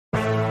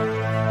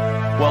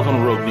Welcome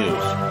to Rogue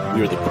News.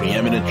 We are the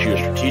preeminent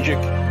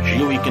geostrategic,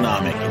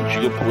 geoeconomic, and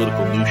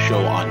geopolitical news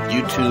show on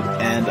YouTube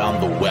and on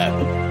the web.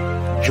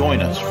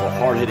 Join us for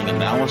hard-hitting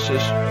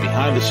analysis,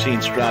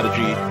 behind-the-scenes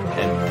strategy,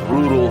 and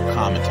brutal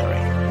commentary.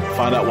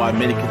 Find out why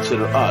many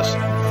consider us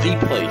the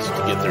place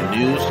to get their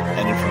news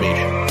and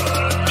information.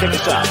 Check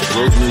us out at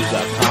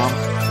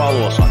roguenews.com.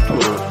 Follow us on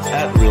Twitter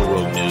at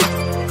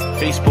RealRogueNews,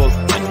 Facebook,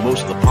 and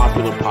most of the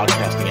popular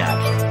podcasting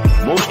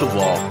apps. Most of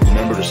all,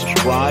 remember to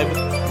subscribe,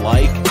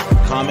 like,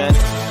 comment,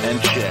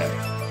 and share.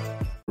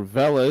 For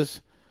Veles,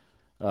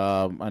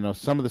 I know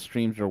some of the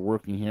streams are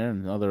working here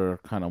and other are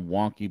kind of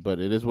wonky, but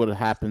it is what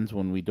happens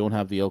when we don't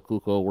have the El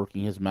Cuco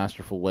working his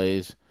masterful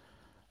ways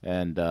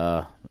and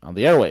on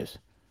the airwaves.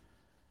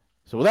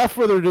 So without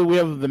further ado, we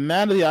have the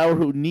man of the hour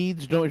who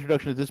needs no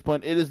introduction at this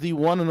point. It is the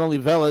one and only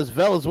Veles.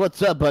 Veles,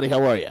 what's up, buddy?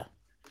 How are you?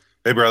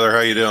 Hey, brother. How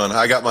you doing?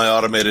 I got my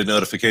automated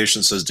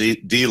notification says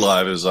D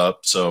Live is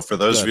up. So for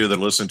those of you that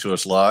listen to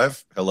us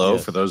live, hello.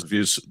 Yes. For those of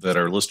you that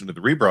are listening to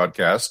the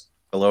rebroadcast,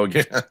 hello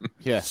again.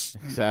 Yes,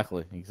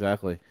 exactly.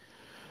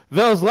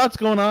 Veles, lots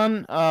going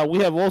on. We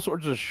have all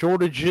sorts of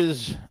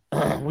shortages.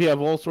 We have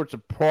all sorts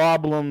of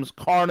problems,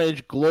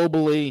 carnage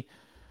globally.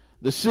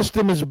 The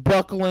system is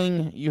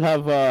buckling. You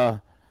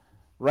have,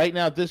 right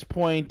now at this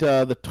point,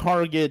 the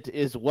target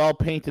is well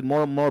painted.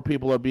 More and more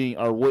people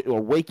are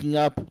waking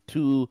up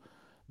to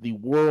the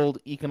World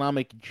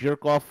Economic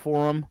Jerk-Off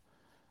Forum,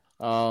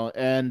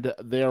 and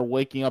they're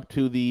waking up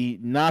to the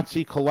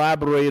Nazi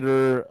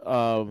collaborator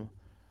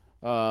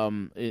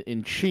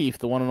in chief,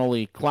 the one and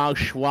only Klaus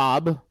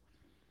Schwab.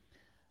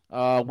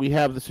 We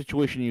have the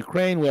situation in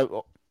Ukraine.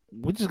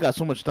 We just got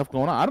so much stuff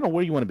going on. I don't know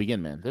where you want to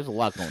begin, man. There's a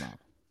lot going on.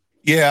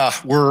 Yeah,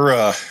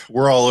 we're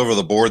all over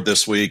the board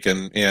this week,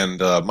 and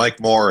Mike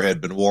Moore had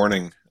been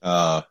warning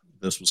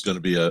this was going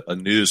to be a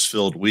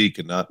news-filled week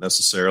and not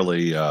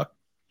necessarily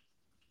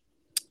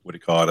what do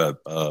you call it,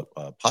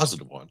 a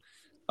positive one.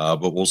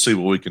 But we'll see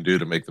what we can do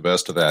to make the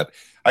best of that.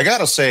 I got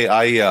to say,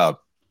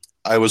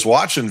 I was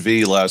watching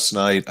V last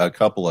night, a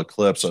couple of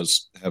clips. I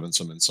was having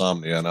some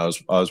insomnia, and I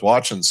was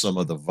watching some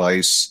of the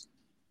Vice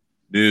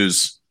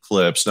news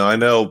clips. Now, I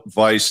know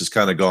Vice has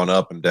kind of gone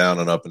up and down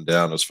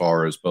as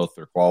far as both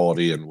their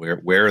quality and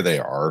where they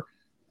are.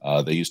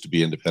 They used to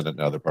be independent.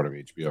 Now they're part of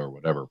HBO or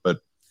whatever. But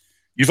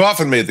you've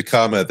often made the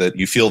comment that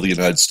you feel the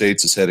United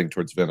States is heading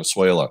towards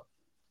Venezuela.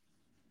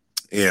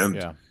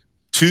 And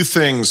two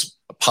things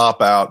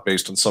pop out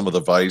based on some of the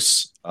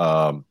Vice,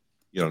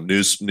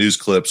 news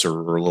clips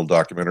or little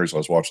documentaries I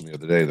was watching the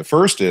other day. The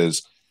first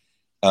is,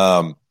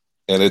 and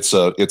it's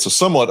a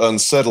somewhat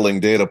unsettling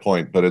data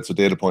point, but it's a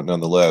data point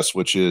nonetheless,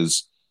 which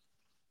is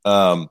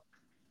one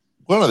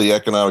of the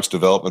economics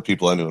development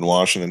people I knew in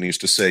Washington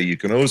used to say you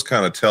can always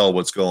kind of tell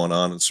what's going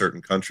on in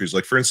certain countries.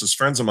 Like, for instance,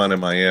 friends of mine in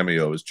Miami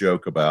always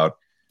joke about,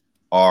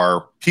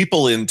 are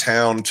people in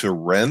town to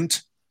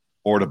rent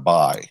or to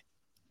buy?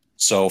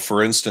 So,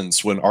 for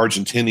instance, when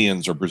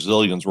Argentinians or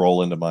Brazilians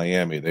roll into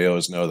Miami, they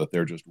always know that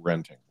they're just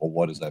renting. Well,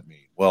 what does that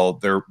mean? Well,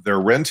 they're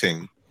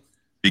renting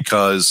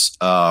because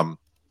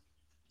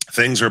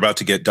things are about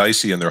to get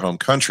dicey in their home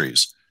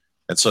countries,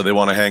 and so they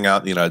want to hang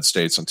out in the United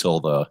States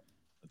until the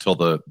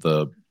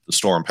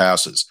storm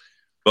passes.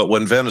 But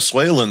when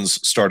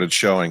Venezuelans started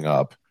showing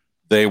up,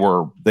 they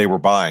were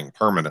buying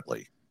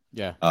permanently.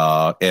 Yeah,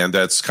 and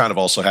that's kind of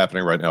also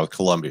happening right now with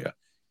Colombia.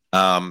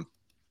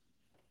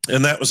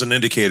 And that was an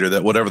indicator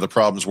that whatever the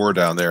problems were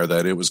down there,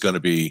 that it was going to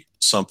be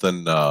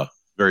something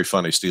very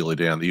funny, Steely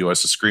Dan. The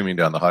U.S. is screaming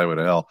down the highway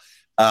to hell.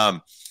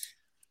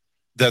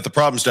 That the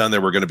problems down there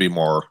were going to be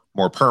more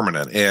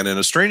permanent. And in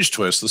a strange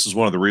twist, this is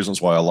one of the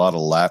reasons why a lot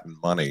of Latin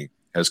money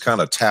has kind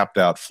of tapped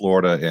out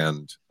Florida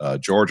and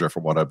Georgia,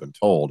 from what I've been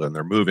told, and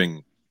they're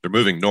moving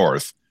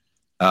north,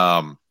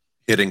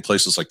 hitting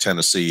places like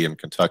Tennessee and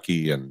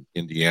Kentucky and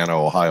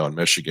Indiana, Ohio, and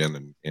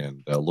Michigan,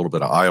 and a little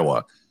bit of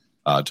Iowa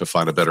to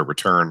find a better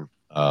return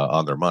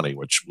on their money,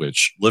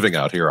 which living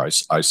out here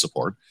I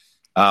support.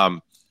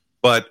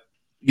 But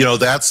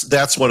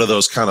that's one of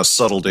those kind of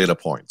subtle data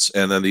points.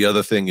 And then the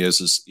other thing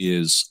is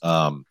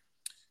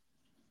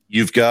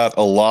you've got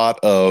a lot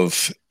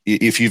of,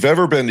 if you've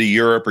ever been to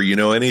Europe or you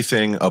know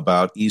anything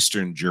about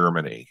Eastern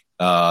Germany,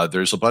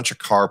 there's a bunch of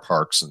car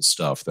parks and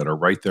stuff that are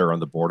right there on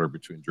the border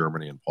between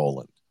Germany and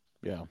Poland.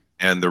 Yeah.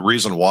 And the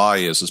reason why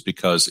is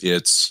because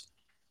it's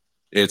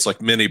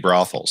like mini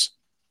brothels.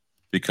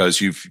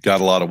 Because you've got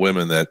a lot of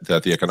women that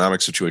the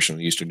economic situation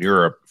in Eastern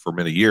Europe for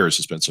many years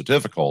has been so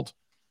difficult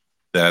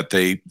that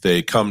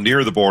they come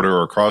near the border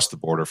or across the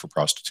border for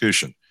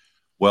prostitution.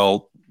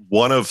 Well,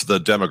 one of the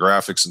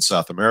demographics in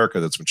South America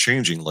that's been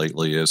changing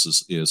lately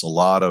is a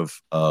lot of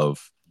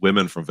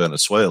women from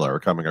Venezuela are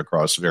coming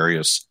across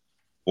various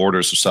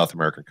borders of South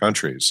American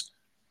countries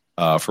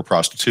for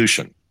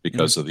prostitution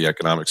because of the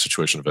economic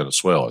situation of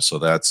Venezuela. So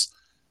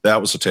that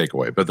was a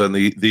takeaway. But then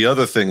the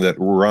other thing that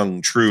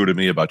rung true to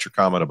me about your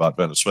comment about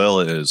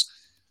Venezuela is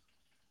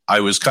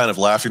I was kind of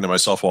laughing to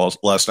myself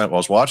last night while I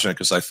was watching it,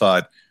 because I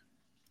thought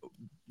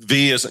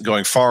V isn't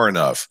going far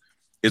enough.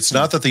 It's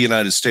not that the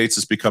United States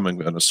is becoming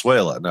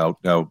Venezuela.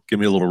 Now give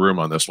me a little room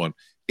on this one.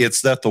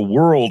 It's that the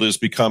world is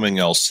becoming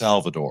El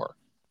Salvador.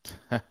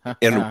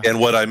 And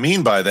what I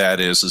mean by that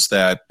is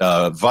that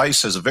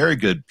Vice has a very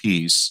good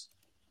piece,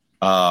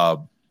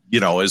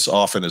 as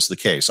often is the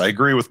case. I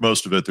agree with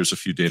most of it. There's a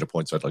few data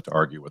points I'd like to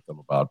argue with them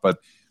about. But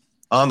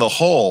on the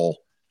whole,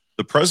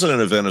 the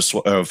president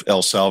of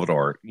El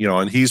Salvador,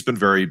 and he's been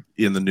very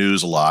in the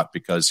news a lot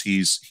because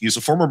he's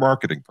a former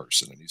marketing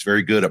person, and he's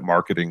very good at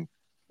marketing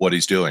what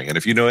he's doing. And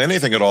if you know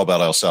anything at all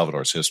about El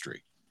Salvador's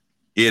history,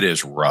 it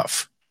is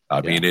rough.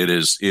 I mean, it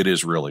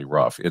is really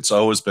rough. It's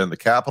always been the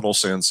capital,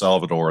 San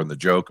Salvador, and the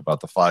joke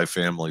about the 5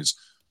 families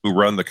who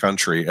run the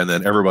country, and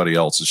then everybody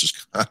else is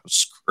just kind of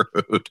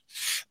screwed.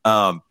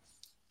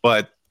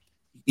 But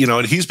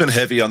and he's been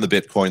heavy on the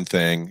Bitcoin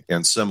thing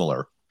and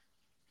similar.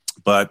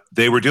 But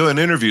they were doing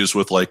interviews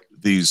with like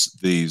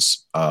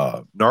these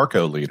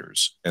narco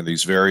leaders and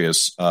these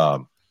various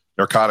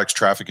narcotics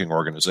trafficking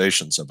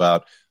organizations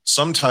about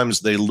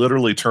sometimes they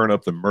literally turn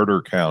up the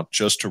murder count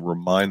just to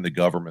remind the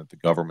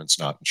government's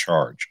not in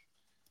charge.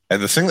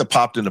 And the thing that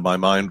popped into my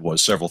mind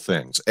was several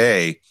things.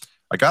 I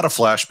got a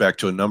flashback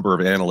to a number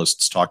of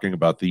analysts talking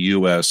about the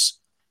U.S.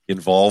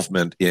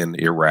 involvement in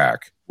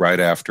Iraq right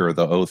after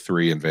the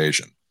 2003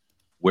 invasion,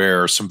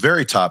 where some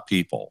very top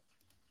people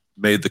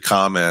made the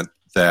comment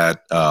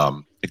that,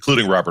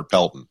 including Robert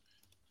Pelton,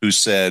 who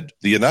said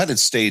the United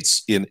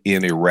States in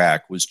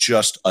Iraq was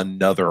just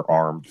another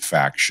armed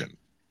faction.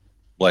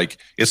 Like,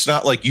 it's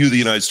not like the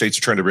United States,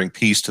 are trying to bring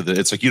peace to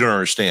it's like, you don't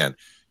understand.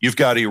 You've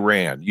got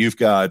Iran. You've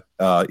got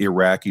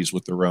Iraqis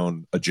with their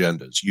own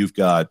agendas. You've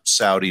got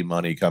Saudi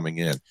money coming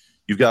in.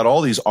 You've got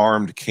all these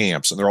armed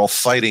camps, and they're all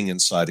fighting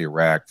inside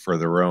Iraq for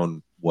their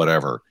own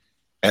whatever.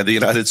 And the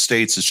United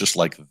States is just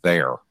like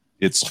there.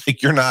 It's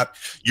like you're not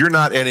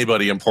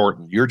anybody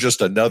important. You're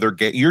just another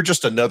You're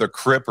just another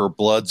Crip or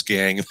Bloods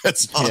gang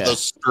that's on the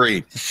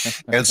street.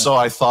 And so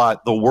I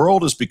thought the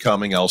world is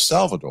becoming El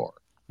Salvador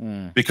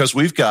because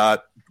we've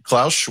got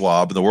Klaus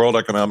Schwab and the World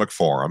Economic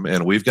Forum,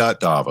 and we've got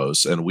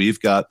Davos, and we've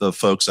got the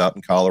folks out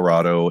in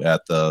Colorado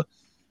at the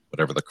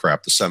whatever the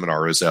crap the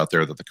seminar is out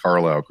there that the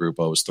Carlyle Group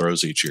always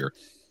throws each year.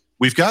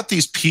 We've got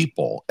these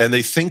people, and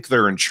they think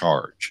they're in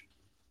charge.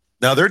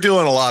 Now they're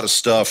doing a lot of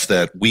stuff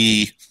that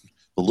the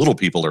little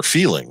people are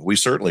feeling. We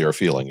certainly are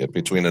feeling it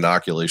between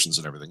inoculations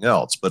and everything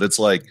else. But it's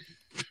like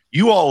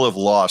you all have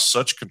lost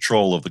such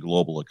control of the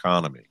global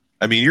economy.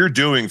 I mean, you're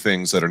doing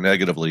things that are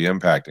negatively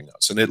impacting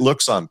us. And it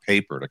looks on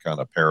paper, to kind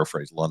of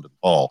paraphrase London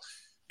Paul,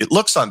 it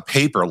looks on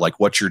paper like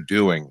what you're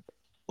doing,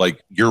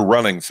 like you're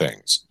running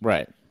things.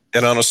 Right.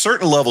 And on a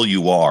certain level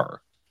you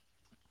are.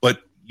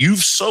 But you've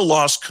so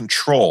lost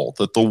control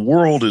that the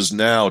world is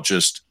now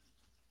just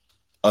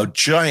a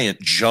giant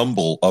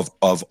jumble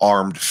of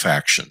armed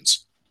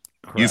factions.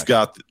 Correct.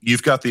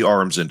 You've got the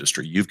arms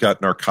industry. You've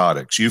got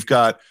narcotics. You've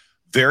got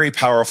very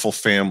powerful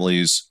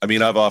families. I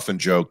mean, I've often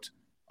joked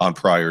on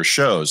prior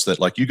shows that,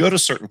 like, you go to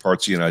certain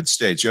parts of the United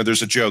States.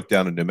 There's a joke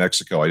down in New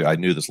Mexico. I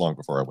knew this long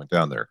before I went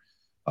down there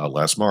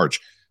last March.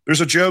 There's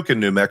a joke in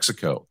New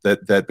Mexico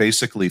that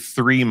basically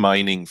 3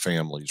 mining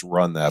families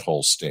run that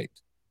whole state.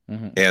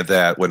 Mm-hmm. And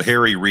that when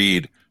Harry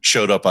Reid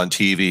showed up on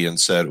TV and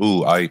said,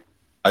 "Ooh, I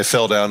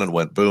fell down and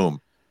went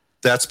boom,"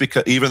 that's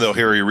because even though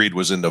Harry Reid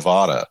was in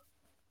Nevada,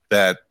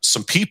 that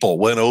some people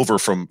went over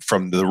from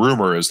the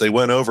rumor is they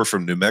went over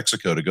from New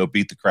Mexico to go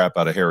beat the crap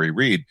out of Harry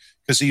Reid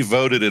because he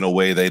voted in a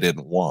way they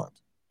didn't want.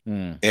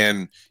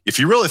 And if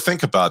you really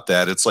think about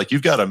that, it's like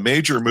you've got a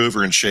major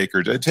mover and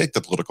shaker. Take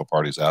the political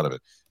parties out of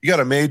it. You got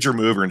a major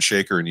mover and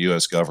shaker in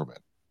U.S.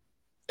 government.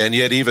 And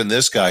yet even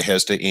this guy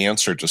has to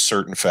answer to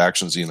certain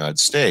factions of the United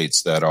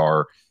States that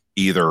are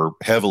either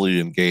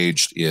heavily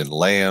engaged in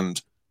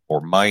land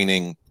or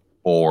mining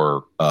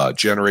or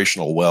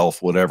generational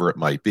wealth, whatever it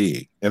might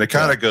be. And it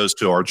kind of goes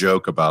to our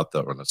joke about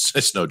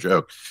it's no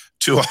joke,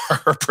 to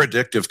our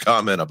predictive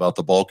comment about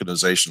the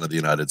Balkanization of the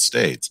United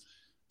States,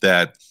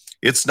 that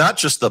it's not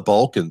just the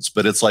Balkans,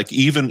 but it's like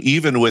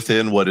even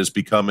within what is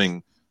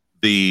becoming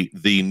the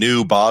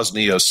new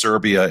Bosnia,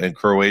 Serbia, and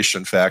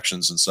Croatian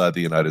factions inside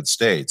the United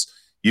States,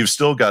 you've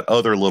still got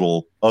other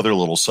little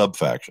sub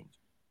factions.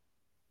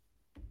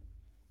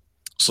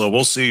 So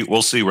we'll see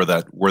where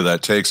that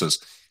takes us.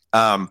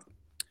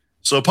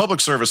 So a public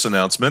service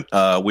announcement.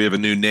 We have a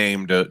new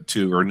name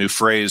or a new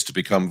phrase to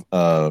become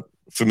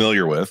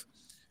familiar with.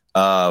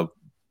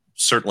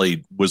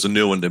 Certainly was a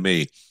new one to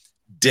me.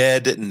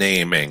 Dead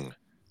naming.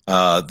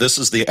 This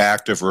is the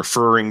act of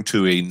referring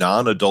to a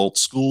non-adult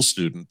school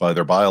student by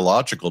their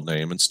biological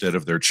name instead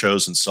of their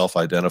chosen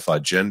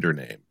self-identified gender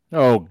name.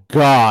 Oh,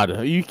 God.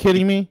 Are you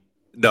kidding me?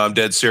 No, I'm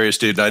dead serious,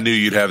 dude. I knew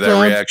you'd have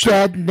that reaction.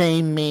 Dead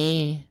name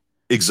me.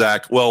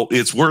 Exact. Well,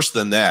 it's worse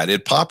than that.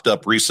 It popped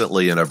up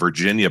recently in a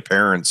Virginia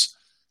parents'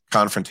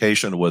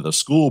 confrontation with a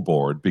school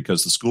board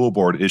because the school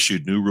board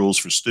issued new rules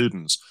for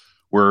students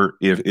where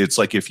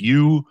if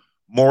you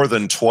more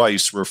than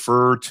twice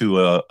refer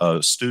to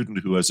a student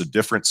who has a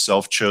different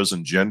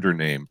self-chosen gender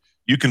name,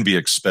 you can be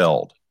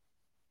expelled.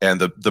 And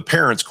the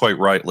parents, quite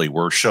rightly,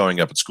 were showing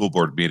up at school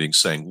board meetings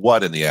saying,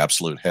 "What in the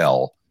absolute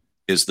hell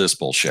is this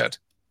bullshit?"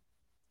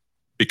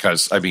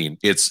 Because I mean,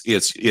 it's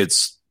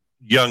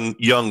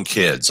young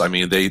kids. I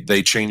mean,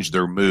 they change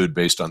their mood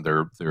based on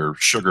their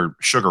sugar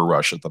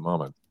rush at the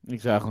moment.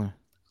 Exactly.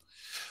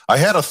 I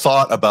had a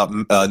thought about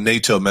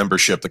NATO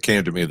membership that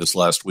came to me this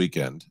last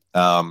weekend.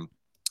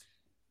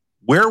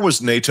 Where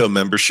was NATO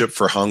membership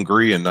for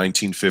Hungary in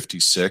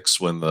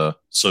 1956 when the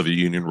Soviet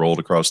Union rolled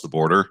across the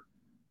border,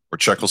 or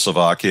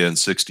Czechoslovakia in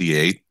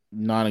 68?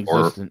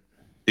 Non-existent.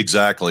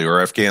 Exactly, or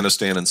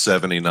Afghanistan in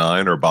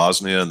 79, or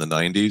Bosnia in the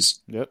 90s.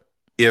 Yep.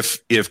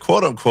 If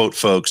quote unquote,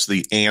 folks,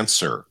 the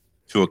answer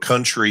to a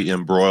country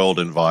embroiled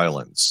in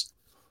violence,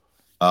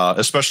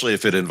 especially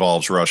if it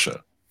involves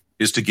Russia,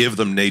 is to give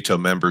them NATO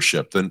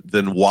membership,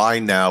 then why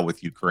now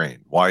with Ukraine?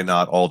 Why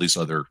not all these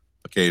other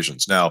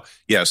occasions? Now,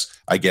 yes,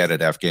 I get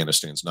it.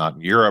 Afghanistan's not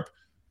in Europe.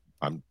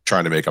 I'm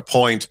trying to make a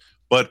point.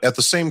 But at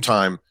the same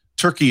time,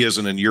 Turkey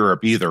isn't in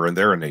Europe either, and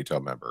they're a NATO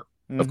member.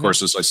 Mm-hmm. Of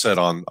course, as I said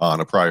on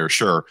a prior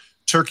show,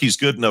 Turkey's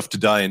good enough to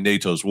die in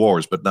NATO's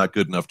wars, but not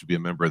good enough to be a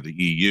member of the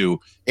EU.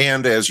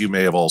 And as you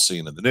may have all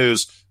seen in the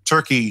news,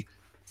 Turkey,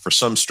 for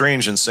some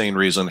strange, insane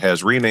reason,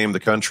 has renamed the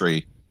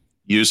country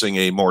using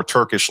a more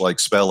Turkish-like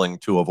spelling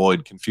to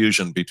avoid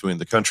confusion between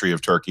the country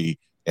of Turkey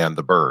and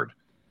the bird.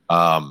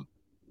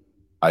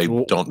 I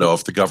don't know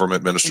if the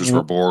government ministers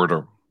were bored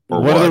or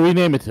what. What do they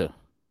rename it to?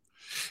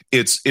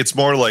 It's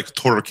more like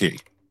Turkey.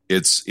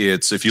 It's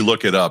if you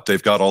look it up,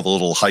 they've got all the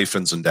little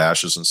hyphens and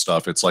dashes and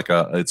stuff. It's like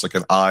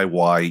an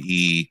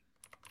IYE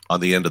on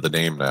the end of the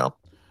name now.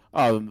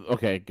 Oh,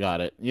 okay,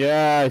 got it.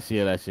 Yeah, I see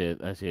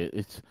it.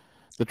 It's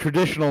the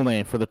traditional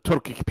name for the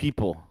Turkic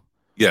people.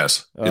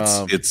 Yes,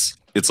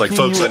 it's like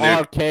folks I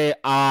knew.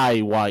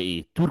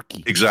 Turkiye,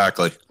 Turkey.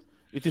 Exactly.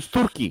 It is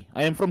Turkey.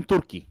 I am from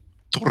Turkey.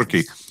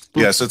 Turkey.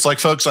 Yes, it's like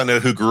folks I know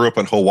who grew up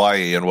in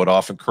Hawaii and would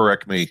often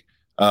correct me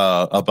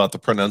about the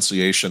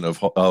pronunciation of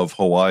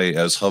Hawaii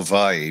as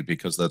Hawaii,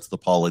 because that's the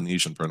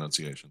Polynesian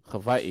pronunciation.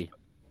 Hawaii.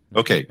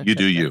 Okay, you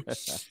do you.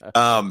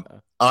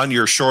 On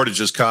your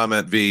shortages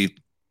comment, V,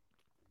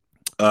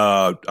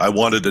 I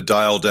wanted to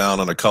dial down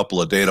on a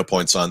couple of data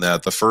points on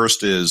that. The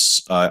first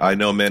is, I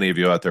know many of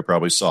you out there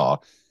probably saw,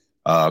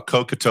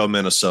 Cocoto,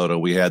 Minnesota.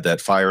 We had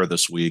that fire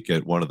this week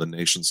at one of the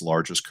nation's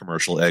largest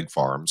commercial egg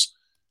farms.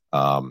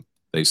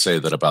 They say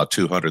that about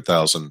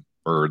 200,000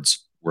 birds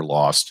were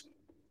lost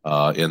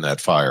in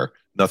that fire.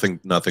 Nothing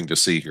to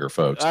see here,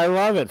 folks. I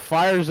love it.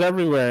 Fires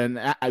everywhere,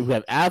 and we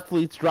have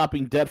athletes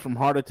dropping dead from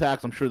heart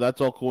attacks. I'm sure that's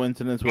all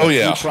coincidence. We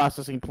have food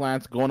processing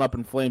plants going up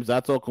in flames.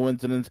 That's all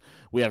coincidence.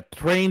 We have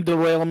train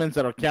derailments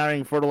that are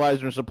carrying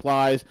fertilizer and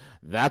supplies.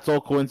 That's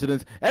all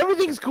coincidence.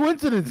 Everything's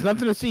coincidence.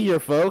 Nothing to see here,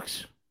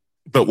 folks.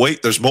 But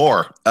wait, there's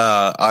more.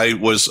 I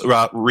was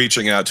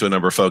reaching out to a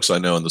number of folks I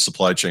know in the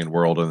supply chain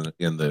world and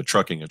in the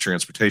trucking and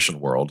transportation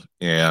world,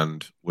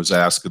 and was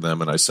asking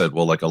them, and I said,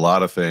 well, like a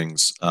lot of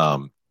things,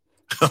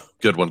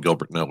 good one,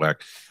 Gilbert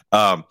Nowak.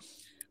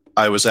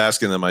 I was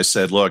asking them, I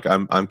said, look,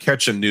 I'm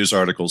catching news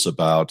articles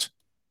about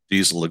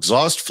diesel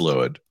exhaust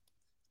fluid,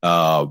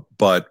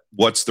 but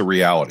what's the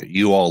reality?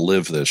 You all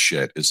live this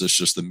shit. Is this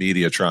just the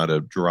media trying to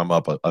drum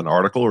up an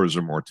article, or is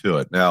there more to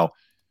it? Now,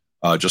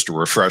 just a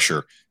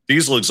refresher,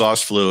 diesel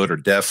exhaust fluid or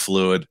DEF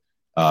fluid,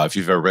 if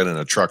you've ever been in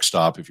a truck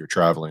stop, if you're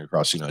traveling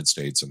across the United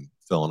States and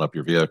filling up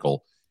your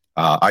vehicle,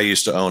 I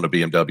used to own a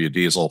BMW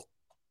diesel.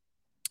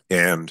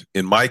 And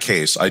in my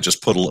case, I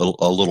just put a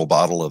little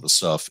bottle of the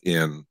stuff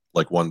in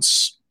like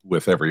once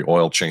with every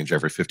oil change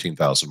every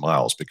 15,000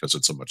 miles because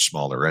it's a much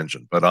smaller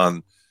engine. But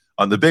on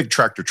the big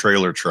tractor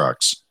trailer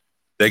trucks,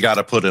 they got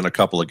to put in a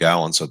couple of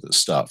gallons of this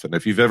stuff. And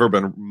if you've ever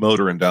been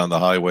motoring down the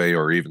highway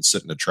or even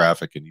sitting in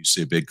traffic and you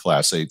see a big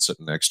Class 8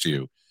 sitting next to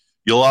you,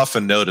 you'll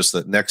often notice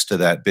that next to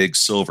that big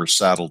silver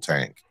saddle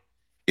tank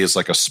is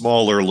like a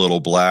smaller little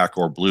black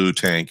or blue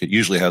tank. It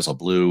usually has a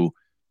blue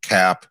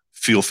cap,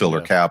 fuel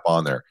filler cap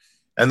on there.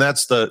 And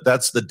that's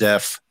the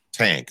DEF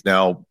tank.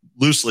 Now,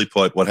 loosely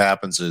put, what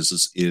happens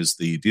is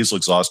the diesel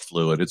exhaust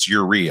fluid, it's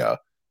urea,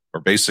 or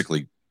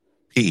basically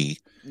pee.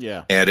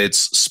 Yeah. And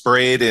it's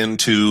sprayed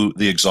into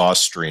the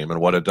exhaust stream. And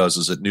what it does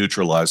is it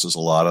neutralizes a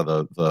lot of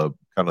the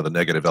kind of the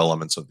negative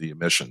elements of the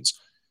emissions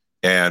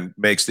and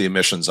makes the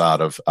emissions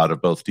out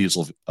of both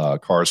diesel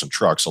cars and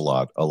trucks a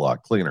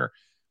lot cleaner.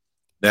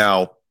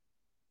 Now,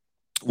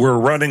 we're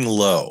running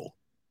low,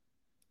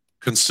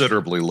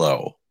 considerably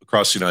low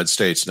across the United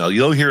States. Now,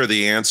 you'll hear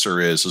the answer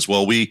is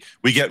well, we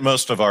get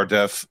most of our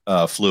DEF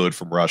fluid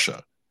from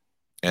Russia.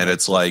 And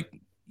it's like,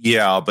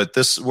 yeah, but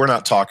we're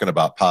not talking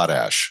about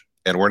potash,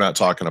 and we're not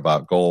talking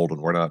about gold,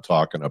 and we're not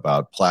talking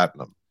about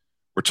platinum.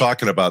 We're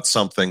talking about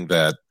something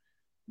that,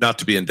 not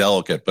to be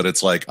indelicate, but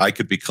it's like I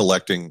could be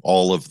collecting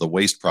all of the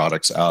waste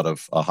products out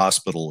of a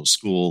hospital, a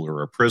school,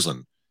 or a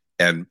prison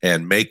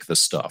and make the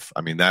stuff.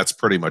 I mean, that's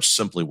pretty much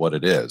simply what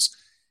it is.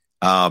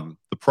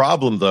 The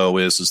problem, though,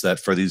 is that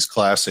for these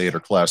Class 8 or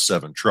Class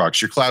 7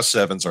 trucks, your Class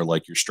 7s are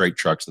like your straight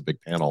trucks, the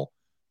big panel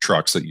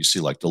trucks that you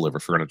see like deliver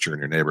furniture in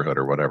your neighborhood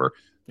or whatever.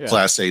 Yeah.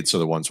 Class 8s are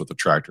the ones with the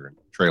tractor and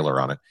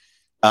trailer on it.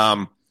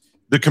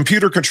 The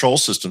computer control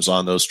systems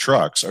on those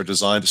trucks are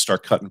designed to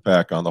start cutting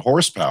back on the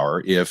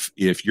horsepower if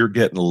you're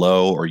getting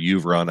low or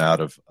you've run out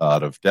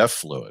of DEF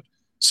fluid.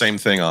 Same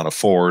thing on a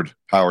Ford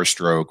Power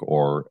Stroke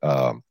or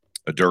a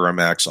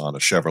Duramax on a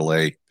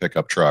Chevrolet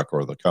pickup truck,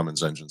 or the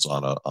Cummins engines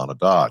on a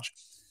Dodge.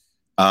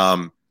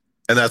 And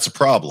that's a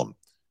problem.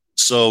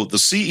 So the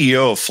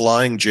CEO of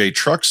Flying J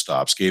Truck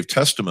Stops gave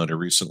testimony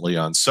recently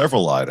on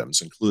several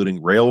items,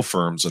 including rail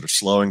firms that are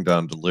slowing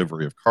down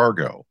delivery of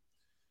cargo,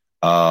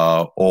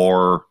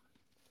 or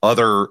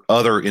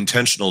other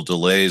intentional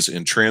delays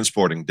in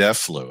transporting DEF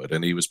fluid.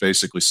 And he was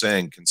basically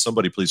saying, can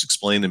somebody please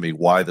explain to me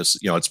why this,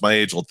 it's my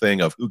age-old thing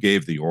of who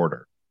gave the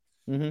order.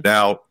 Mm-hmm.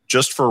 Now,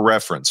 just for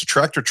reference, a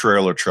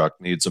tractor-trailer truck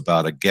needs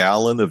about a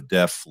gallon of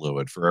DEF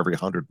fluid for every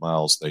 100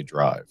 miles they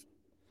drive.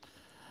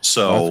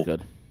 So that's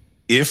good.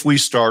 If we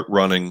start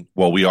running,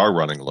 well, we are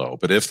running low,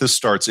 but if this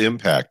starts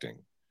impacting,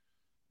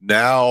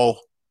 now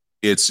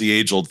it's the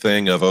age-old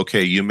thing of,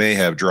 okay, you may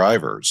have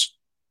drivers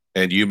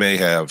and you may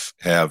have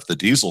the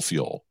diesel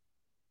fuel,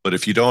 but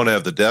if you don't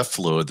have the DEF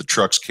fluid, the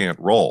trucks can't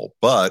roll.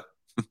 But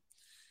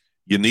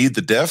you need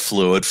the DEF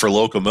fluid for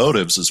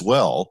locomotives as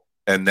well.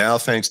 And now,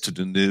 thanks to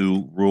the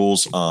new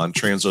rules on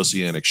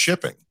transoceanic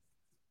shipping,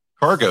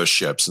 cargo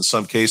ships, in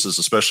some cases,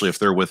 especially if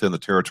they're within the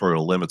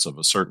territorial limits of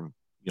a certain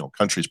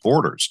country's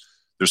borders,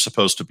 they're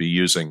supposed to be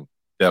using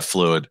DEF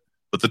fluid.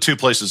 But the two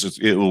places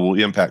it will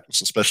impact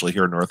us, especially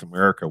here in North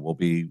America, will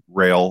be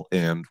rail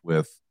and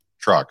with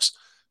trucks.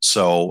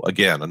 So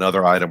again,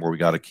 another item where we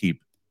got to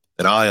keep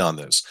an eye on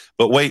this.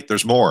 But wait,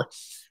 there's more.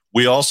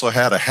 We also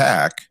had a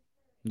hack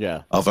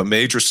of a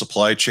major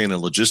supply chain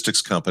and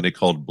logistics company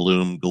called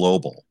Bloom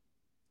Global.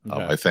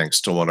 My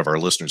thanks to one of our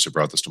listeners who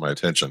brought this to my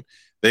attention.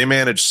 They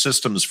manage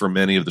systems for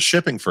many of the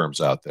shipping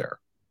firms out there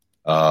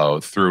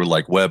through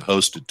like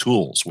web-hosted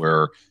tools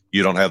where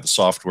you don't have the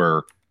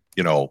software,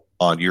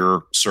 on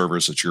your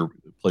servers at your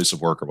place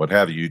of work or what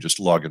have you. You just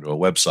log into a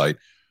website.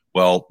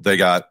 Well, they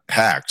got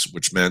hacks,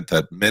 which meant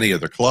that many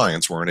of their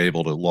clients weren't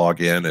able to log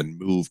in and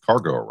move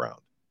cargo around.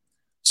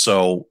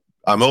 So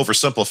I'm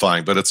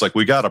oversimplifying, but it's like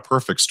we got a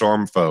perfect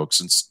storm, folks,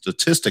 and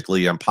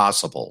statistically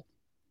impossible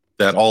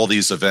that all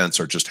these events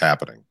are just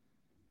happening,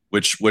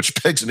 which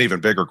begs an even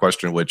bigger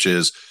question, which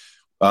is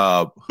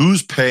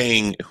who's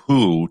paying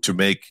who to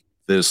make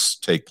this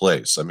take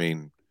place? I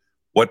mean,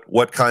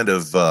 what kind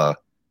of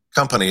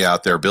company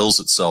out there bills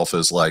itself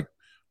as like,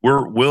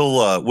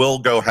 we'll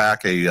go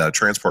hack a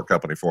transport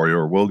company for you,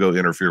 or we'll go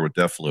interfere with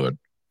DEF fluid?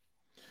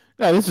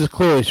 Yeah, this is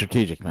clearly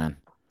strategic, man.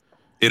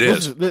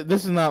 This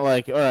is not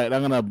like, all right,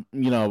 I'm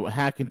gonna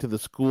hack into the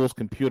school's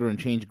computer and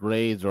change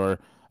grades, or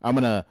I'm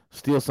gonna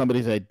steal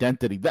somebody's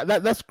identity.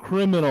 That's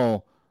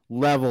criminal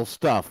level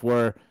stuff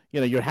where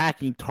you're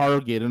hacking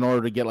Target in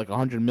order to get like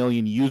 100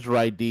 million user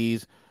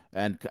IDs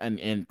and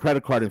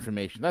credit card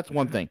information. That's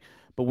one thing.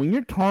 But when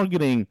you're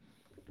targeting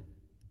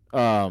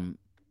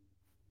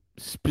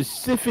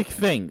specific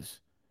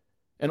things,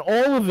 and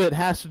all of it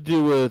has to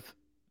do with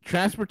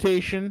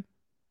transportation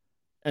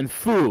and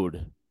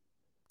food,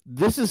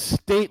 this is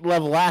state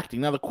level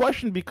acting. Now the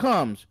question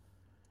becomes,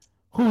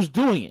 who's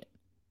doing it?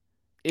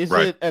 Is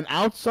it an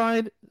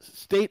outside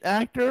state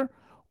actor,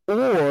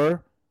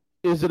 or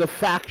is it a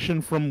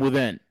faction from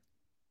within?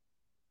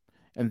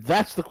 And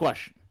that's the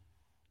question.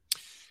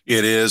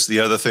 It is.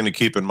 The other thing to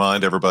keep in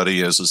mind,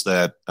 everybody, is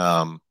that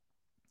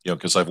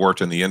because I've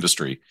worked in the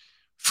industry,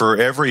 for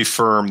every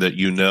firm that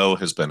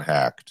has been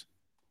hacked,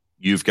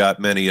 you've got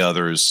many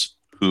others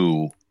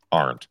who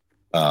aren't.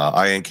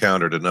 I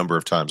encountered a number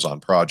of times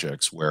on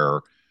projects where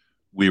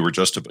we were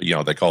just,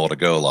 they call it a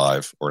go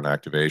live or an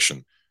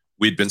activation.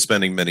 We'd been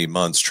spending many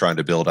months trying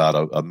to build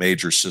out a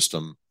major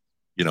system,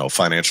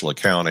 financial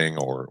accounting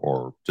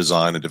or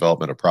design and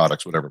development of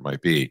products, whatever it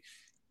might be.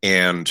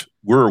 And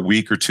we're a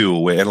week or two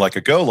away. And like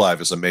a go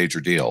live is a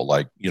major deal.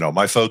 Like,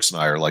 my folks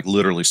and I are like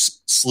literally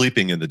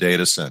sleeping in the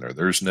data center.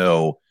 There's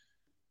no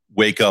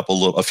wake up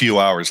a few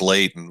hours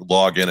late and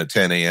log in at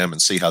 10 a.m.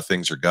 and see how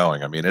things are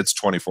going. I mean, it's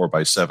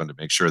 24/7 to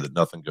make sure that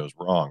nothing goes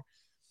wrong.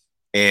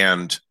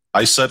 And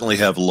I suddenly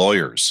have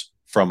lawyers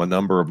from a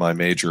number of my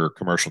major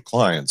commercial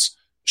clients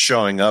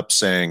showing up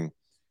saying,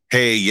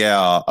 hey,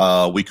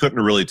 we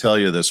couldn't really tell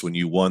you this when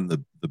you won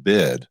the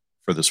bid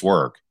for this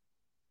work.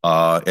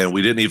 And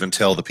we didn't even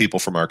tell the people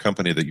from our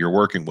company that you're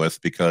working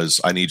with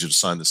because I need you to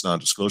sign this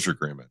non-disclosure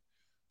agreement.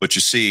 But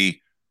you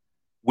see,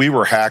 we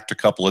were hacked a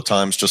couple of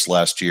times just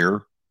last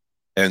year.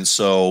 And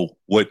so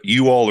what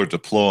you all are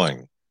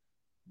deploying,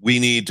 we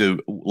need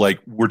to,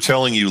 we're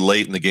telling you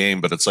late in the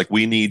game, but it's like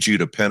we need you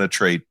to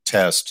penetrate,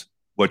 test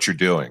what you're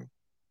doing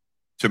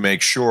to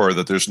make sure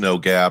that there's no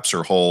gaps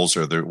or holes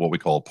or what we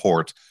call a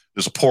port.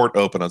 There's a port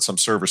open on some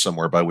server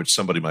somewhere by which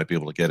somebody might be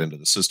able to get into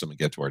the system and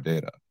get to our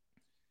data.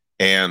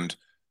 And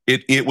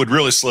it would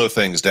really slow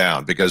things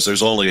down because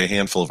there's only a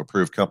handful of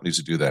approved companies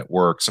who do that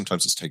work.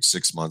 Sometimes it takes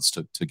 6 months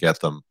to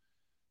get them.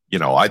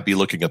 I'd be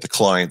looking at the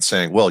client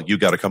saying, well, you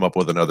got to come up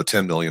with another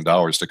 $10 million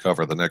to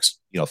cover the next,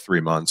 3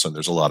 months. And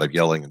there's a lot of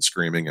yelling and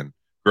screaming and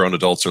grown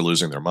adults are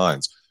losing their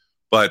minds.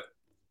 But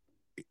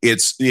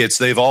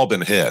they've all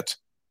been hit,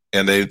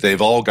 and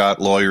they've all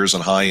got lawyers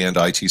and high-end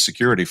IT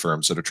security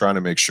firms that are trying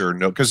to make sure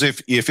because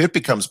if it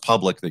becomes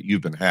public that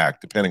you've been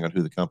hacked, depending on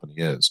who the company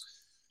is,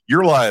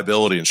 your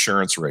liability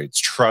insurance rates,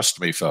 trust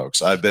me,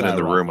 folks, I've been in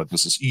the room with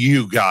this.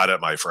 You got it,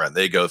 my friend.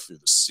 They go through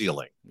the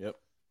ceiling. Yep.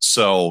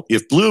 So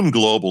if Bloom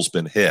Global's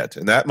been hit,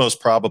 and that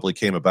most probably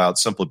came about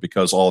simply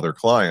because all their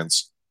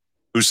clients,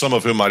 who some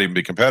of whom might even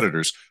be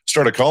competitors,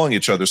 started calling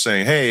each other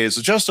saying, hey, is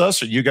it just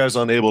us or are you guys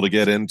unable to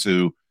get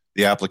into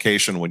the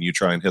application when you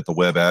try and hit the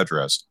web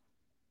address?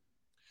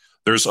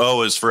 There's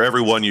always, for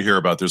every one you hear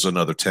about, there's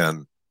another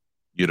 10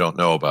 you don't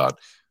know about.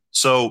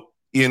 So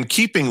in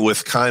keeping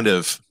with kind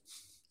of,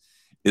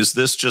 is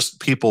this just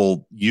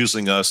people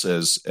using us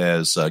as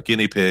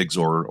guinea pigs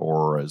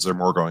or is there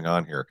more going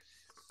on here?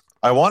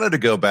 I wanted to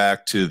go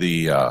back to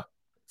the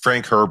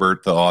Frank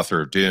Herbert, the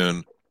author of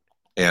Dune,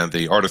 and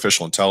the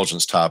artificial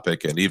intelligence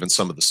topic, and even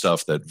some of the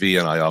stuff that V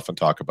and I often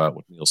talk about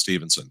with Neil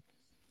Stephenson.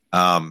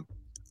 I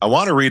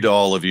want to read to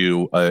all of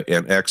you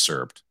an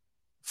excerpt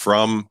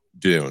from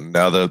Dune.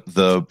 Now,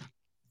 the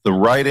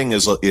writing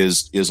is going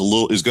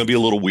to be a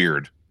little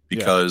weird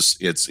because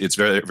it's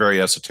very,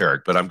 very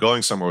esoteric, but I'm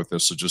going somewhere with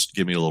this, so just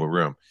give me a little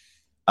room.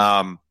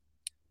 The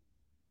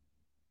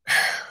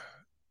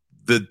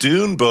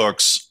Dune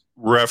books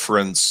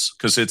reference,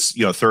 because it's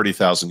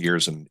 30,000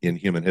 years in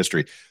human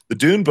history. The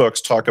Dune books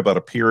talk about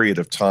a period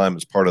of time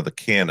as part of the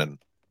canon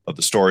of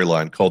the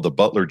storyline called the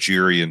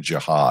Butlerian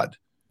Jihad,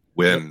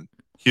 when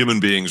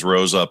human beings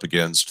rose up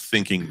against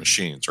thinking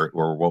machines,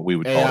 or what we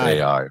would call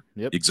AI.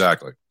 Yep.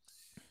 Exactly.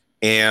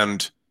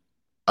 And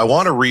I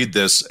want to read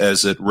this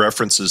as it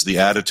references the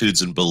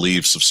attitudes and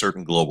beliefs of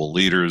certain global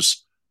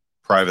leaders,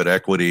 private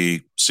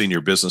equity,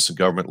 senior business and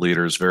government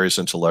leaders, various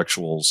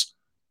intellectuals,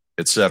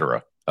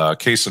 etc.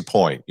 Case in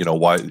point,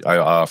 why I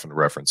often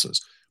reference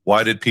this.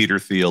 Why did Peter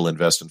Thiel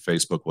invest in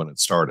Facebook when it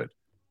started?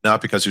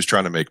 Not because he was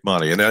trying to make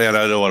money. And I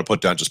don't want to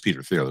put down just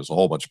Peter Thiel. There's a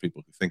whole bunch of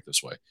people who think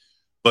this way.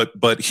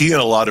 But he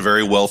and a lot of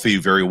very wealthy,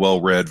 very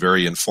well-read,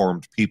 very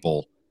informed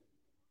people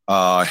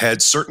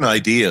had certain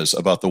ideas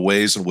about the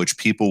ways in which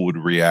people would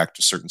react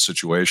to certain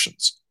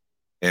situations.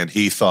 And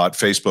he thought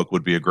Facebook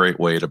would be a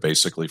great way to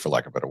basically, for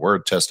lack of a better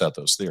word, test out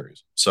those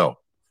theories. So,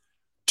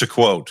 to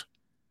quote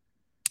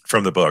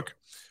from the book,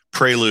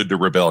 Prelude to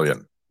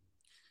Rebellion.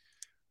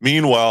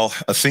 Meanwhile,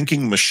 a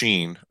thinking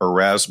machine,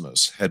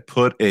 Erasmus, had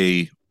put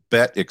a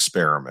bet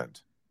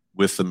experiment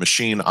with the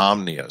machine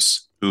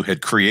Omnius, who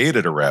had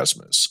created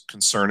Erasmus,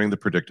 concerning the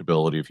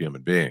predictability of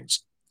human beings.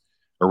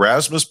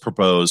 Erasmus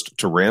proposed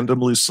to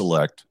randomly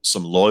select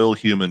some loyal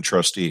human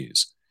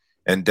trustees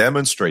and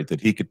demonstrate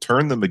that he could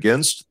turn them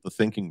against the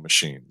thinking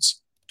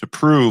machines to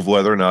prove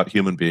whether or not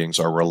human beings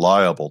are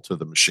reliable to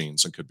the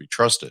machines and could be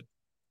trusted.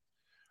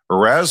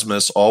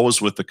 Erasmus,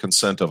 always with the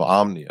consent of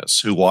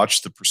Omnius, who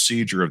watched the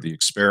procedure of the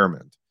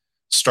experiment,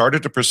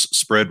 started to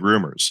spread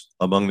rumors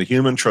among the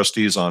human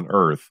trustees on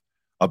Earth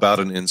about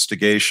an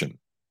instigation.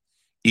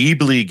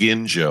 Ibli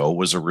Ginjo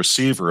was a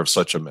receiver of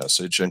such a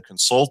message and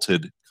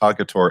consulted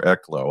Cogitator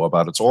Eklo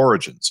about its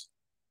origins.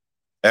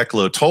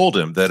 Eklo told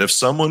him that if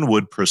someone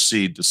would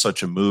proceed to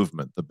such a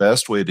movement, the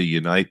best way to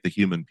unite the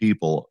human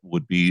people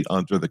would be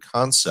under the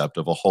concept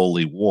of a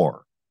holy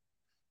war.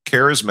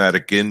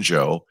 Charismatic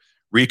Ginjo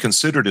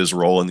reconsidered his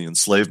role in the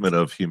enslavement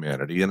of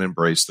humanity and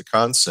embraced the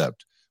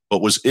concept,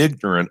 but was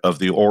ignorant of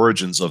the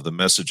origins of the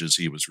messages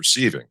he was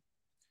receiving.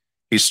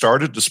 He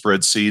started to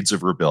spread seeds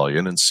of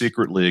rebellion and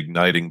secretly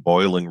igniting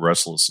boiling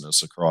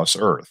restlessness across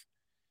Earth.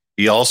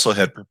 He also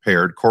had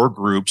prepared core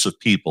groups of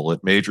people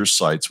at major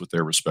sites with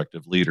their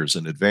respective leaders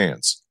in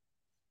advance.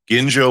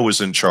 Ginjo was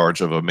in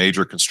charge of a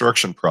major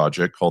construction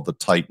project called the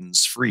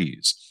Titan's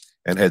Freeze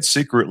and had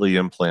secretly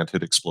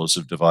implanted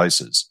explosive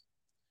devices.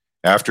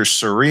 After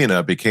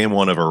Serena became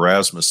one of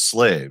Erasmus'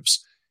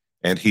 slaves,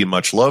 and he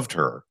much loved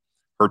her,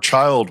 her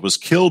child was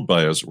killed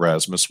by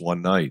Erasmus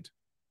one night.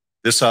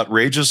 This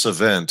outrageous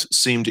event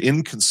seemed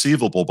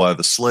inconceivable by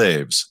the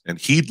slaves, and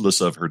heedless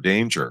of her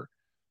danger,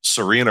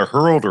 Serena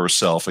hurled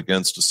herself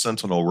against a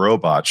sentinel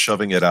robot,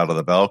 shoving it out of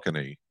the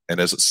balcony, and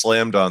as it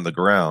slammed on the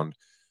ground,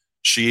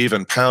 she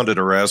even pounded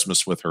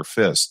Erasmus with her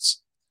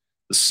fists.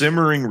 The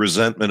simmering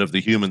resentment of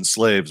the human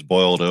slaves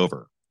boiled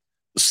over.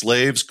 The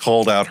slaves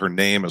called out her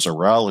name as a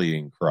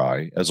rallying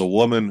cry, as a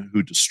woman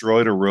who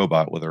destroyed a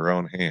robot with her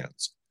own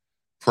hands.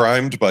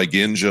 Primed by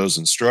Ginjo's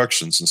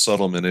instructions and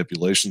subtle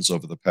manipulations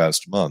over the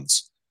past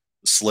months,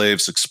 the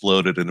slaves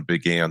exploded and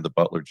began the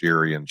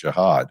Butlerian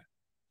Jihad.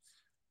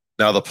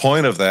 Now, the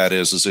point of that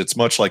is it's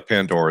much like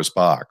Pandora's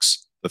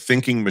box. The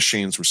thinking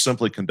machines were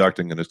simply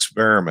conducting an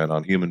experiment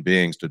on human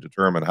beings to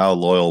determine how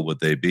loyal would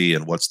they be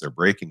and what's their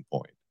breaking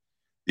point.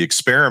 The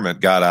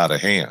experiment got out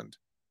of hand.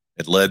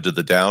 It led to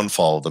the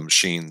downfall of the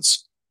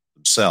machines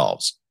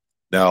themselves.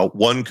 Now,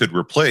 one could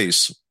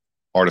replace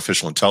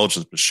artificial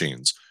intelligence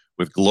machines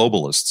with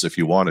globalists if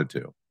you wanted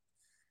to.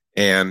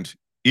 And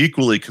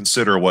equally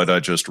consider what I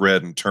just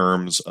read in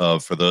terms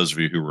of, for those of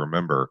you who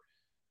remember,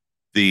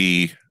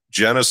 the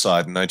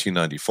genocide in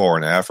 1994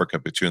 in Africa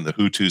between the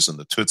Hutus and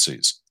the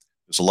Tutsis.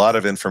 There's a lot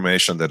of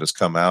information that has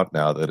come out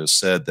now that has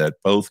said that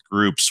both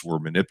groups were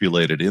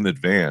manipulated in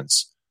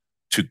advance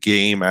to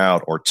game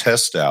out or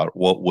test out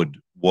what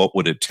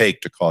would it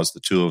take to cause the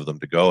two of them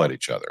to go at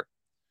each other.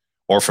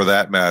 Or for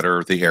that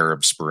matter, the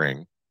Arab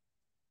Spring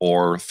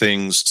or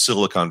things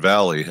Silicon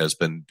Valley has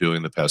been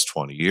doing the past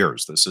 20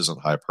 years. This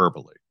isn't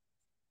hyperbole.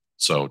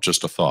 So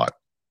just a thought.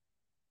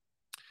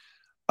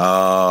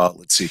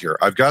 Let's see here.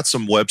 I've got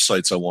some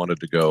websites I wanted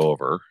to go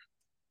over,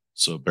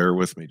 so bear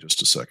with me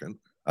just a second.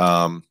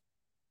 Let's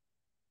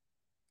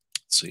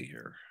see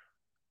here.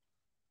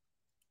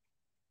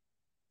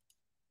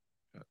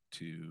 Got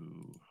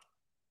to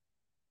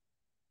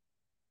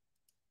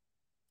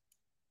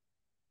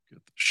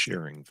get the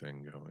sharing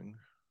thing going.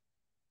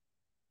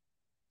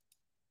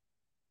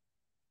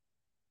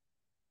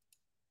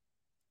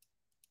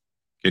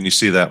 Can you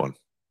see that one?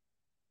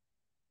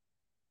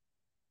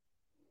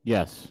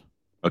 Yes.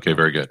 Okay,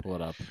 very good. Pull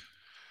it up.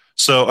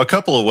 So a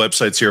couple of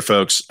websites here,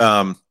 folks.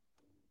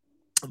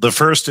 The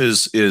first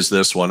is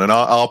this one, and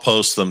I'll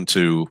post them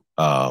to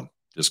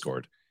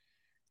Discord.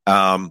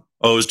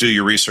 Always do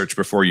your research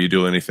before you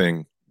do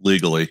anything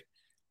legally.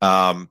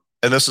 And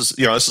this is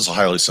a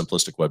highly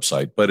simplistic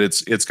website, but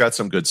it's got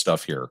some good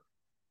stuff here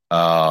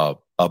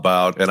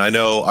about. And I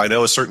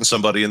know a certain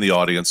somebody in the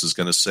audience is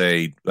going to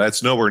say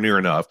that's nowhere near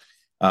enough.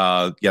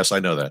 Yes, I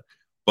know that.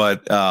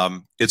 But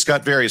it's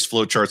got various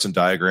flowcharts and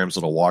diagrams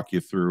that'll walk you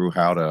through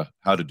how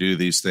to do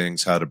these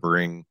things, how to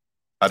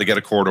get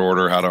a court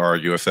order, how to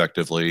argue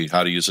effectively,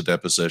 how to use a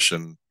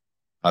deposition,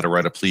 how to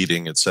write a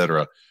pleading,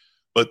 etc.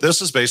 But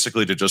this is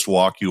basically to just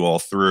walk you all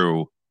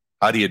through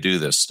how do you do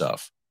this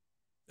stuff,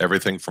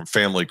 everything from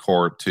family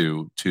court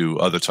to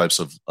other types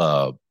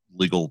of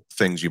legal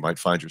things you might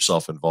find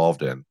yourself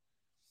involved in.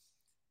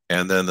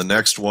 And then the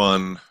next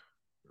one,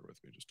 bear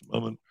with me just a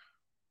moment.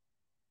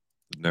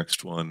 The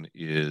next one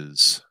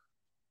is,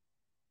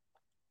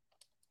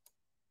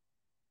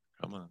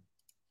 come on.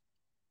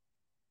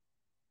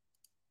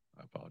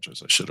 I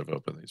apologize. I should have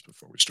opened these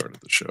before we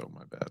started the show.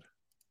 My bad.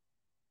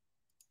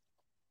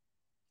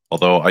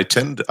 Although I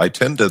tend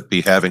to be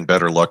having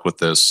better luck with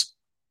this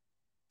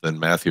than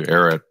Matthew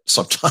Arrett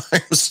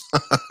sometimes.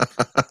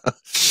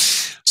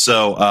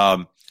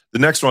 So the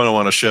next one I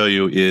want to show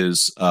you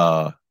is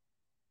how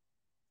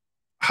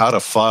to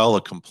file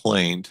a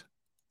complaint.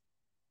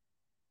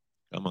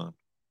 Come on.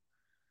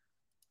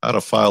 How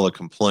to file a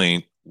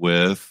complaint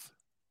with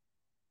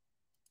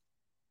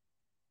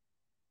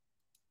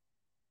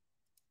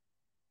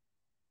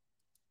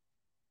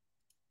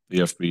the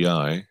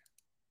FBI.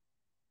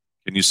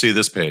 Can you see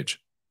this page?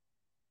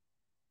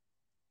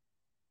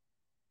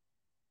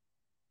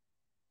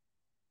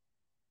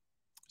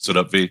 Is it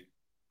up, V?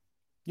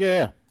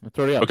 Yeah, it's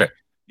already up. Okay.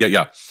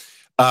 Yeah.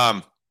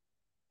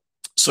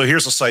 So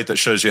here's a site that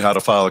shows you how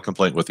to file a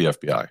complaint with the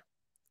FBI.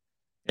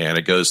 And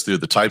it goes through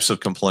the types of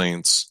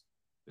complaints,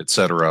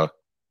 etc.,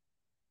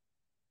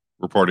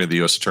 reporting to the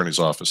U.S. Attorney's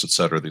Office,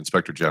 etc., the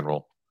Inspector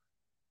General.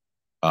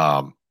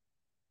 And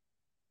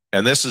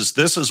this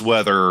is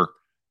whether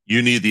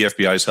you need the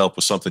FBI's help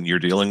with something you're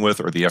dealing with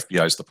or the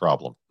FBI's the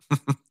problem.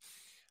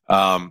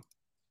 The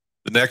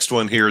next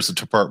one here is the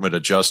Department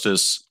of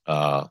Justice.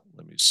 Let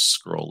me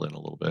scroll in a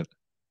little bit.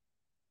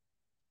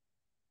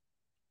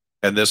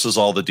 And this is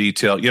all the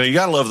detail. You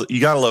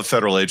gotta love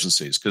federal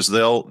agencies because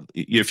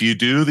if you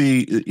do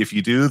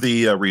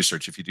the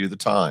research, if you do the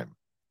time,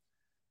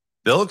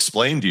 they'll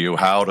explain to you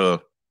how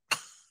to,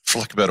 for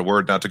lack of a better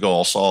word, not to go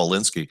all Saul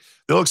Alinsky,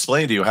 they'll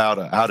explain to you how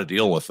to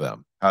deal with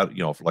them. For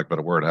lack of a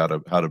better word, how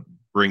to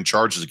bring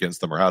charges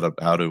against them or how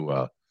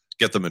to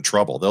get them in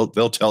trouble.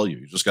 They'll tell you.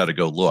 You just got to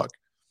go look.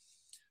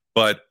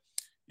 But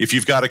if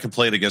you've got a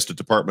complaint against a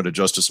Department of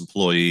Justice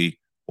employee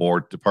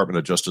or Department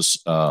of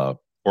Justice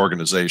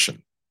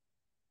organization,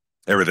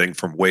 everything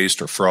from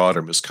waste or fraud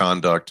or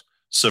misconduct,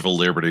 civil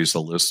liberties,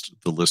 the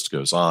list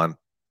goes on.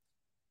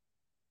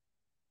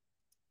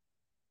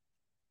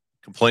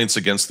 Complaints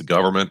against the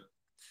government,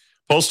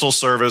 Postal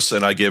Service,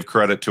 and I give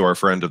credit to our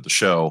friend of the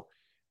show,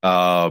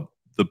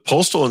 the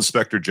Postal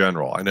Inspector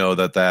General. I know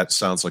that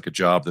sounds like a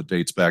job that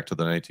dates back to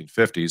the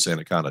 1950s, and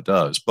it kind of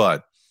does.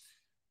 But,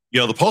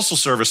 the Postal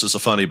Service is a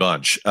funny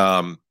bunch.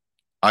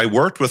 I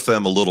worked with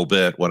them a little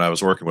bit when I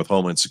was working with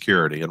Homeland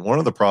Security, and one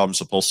of the problems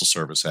the Postal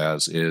Service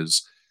has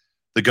is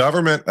the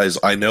government, as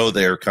I know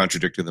they're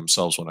contradicting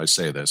themselves when I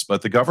say this,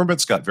 but the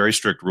government's got very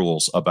strict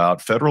rules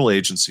about federal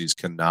agencies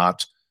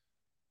cannot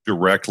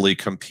directly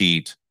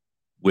compete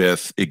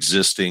with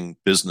existing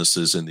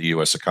businesses in the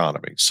U.S.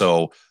 economy.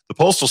 So the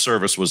Postal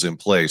Service was in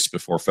place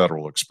before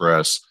Federal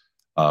Express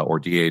or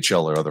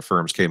DHL or other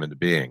firms came into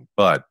being.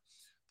 But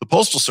the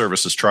Postal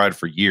Service has tried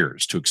for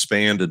years to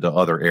expand into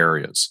other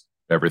areas,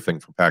 everything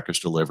from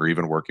package delivery,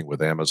 even working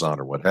with Amazon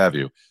or what have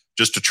you,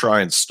 just to try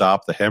and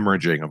stop the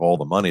hemorrhaging of all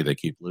the money they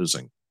keep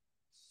losing.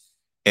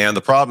 And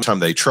the problem, time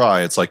they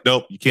try, it's like,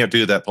 nope, you can't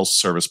do that, Postal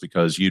Service,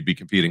 because you'd be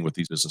competing with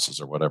these businesses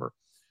or whatever.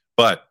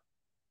 But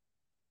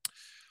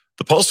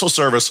the Postal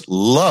Service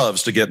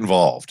loves to get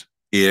involved.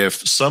 If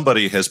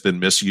somebody has been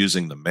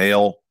misusing the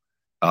mail,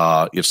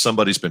 if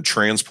somebody's been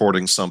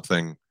transporting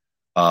something,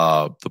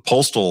 the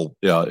Postal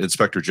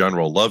Inspector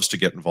General loves to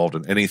get involved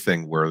in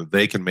anything where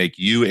they can make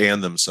you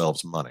and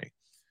themselves money.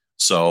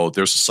 So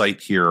there's a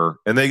site here,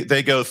 and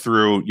they go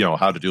through,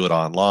 how to do it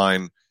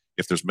online,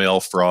 if there's mail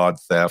fraud,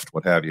 theft,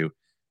 what have you.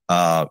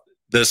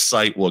 this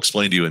site will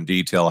explain to you in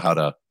detail how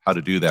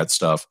to do that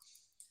stuff.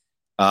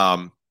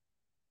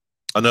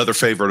 Another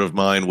favorite of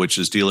mine, which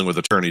is dealing with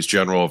attorneys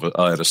general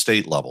at a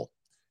state level,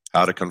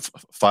 how to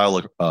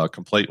file a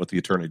complaint with the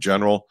attorney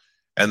general.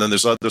 And then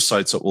there's other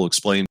sites that will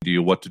explain to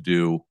you what to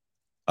do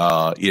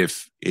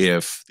if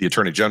the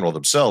attorney general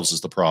themselves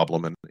is the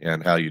problem,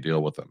 and how you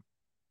deal with them.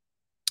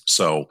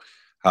 So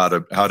how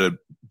to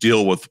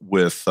deal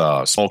with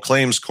small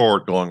claims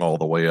court, going all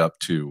the way up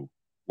to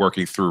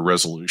working through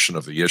resolution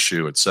of the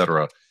issue, et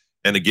cetera.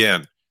 And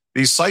again,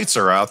 these sites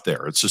are out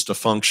there. It's just a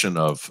function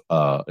of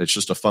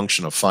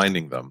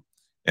finding them.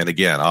 And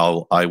again,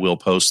 I will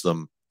post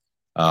them.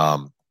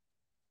 I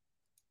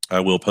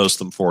will post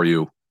them for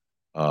you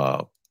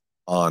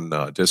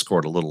on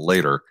Discord a little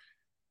later.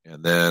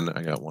 And then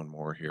I got one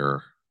more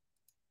here.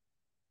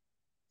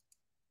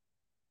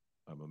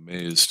 I'm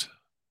amazed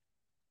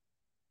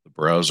the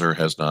browser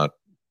has not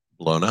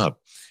blown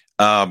up.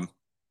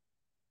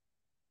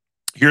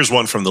 Here's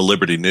one from the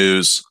Liberty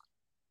News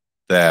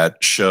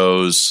that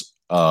shows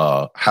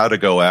how to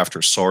go after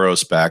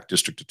Soros-backed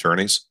district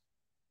attorneys.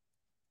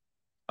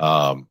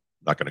 Not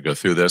going to go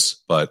through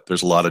this, but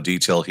there's a lot of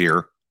detail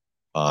here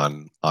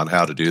on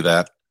how to do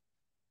that.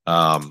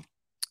 And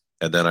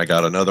then I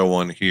got another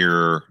one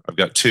here. I've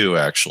got two,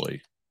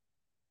 actually.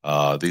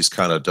 These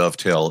kind of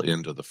dovetail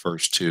into the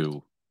first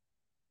two,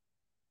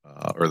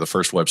 or the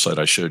first website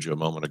I showed you a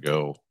moment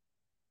ago.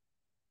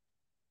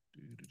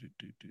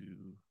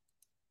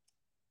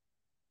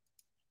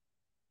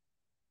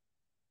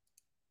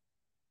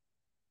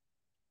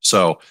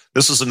 So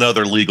this is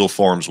another legal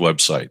forms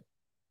website.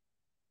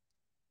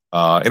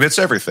 And it's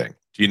everything.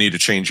 Do you need to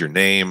change your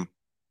name?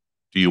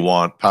 Do you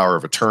want power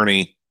of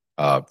attorney?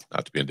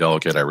 Not to be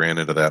indelicate, I ran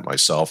into that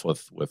myself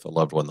with a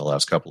loved one the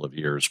last couple of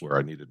years where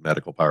I needed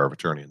medical power of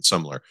attorney and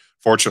similar.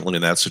 Fortunately,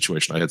 in that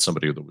situation, I had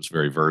somebody that was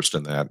very versed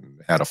in that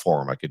and had a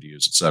form I could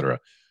use, et cetera.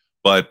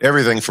 But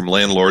everything from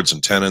landlords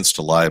and tenants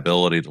to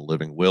liability to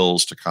living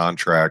wills to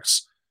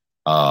contracts,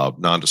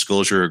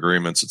 non-disclosure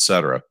agreements, et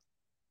cetera.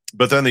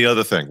 But then the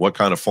other thing, what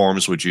kind of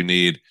forms would you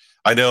need?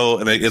 I know,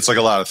 and it's like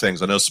a lot of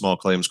things. I know small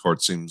claims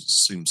court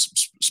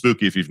seems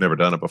spooky if you've never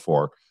done it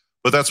before.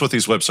 But that's what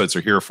these websites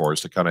are here for,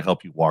 is to kind of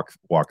help you walk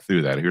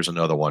through that. Here's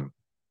another one.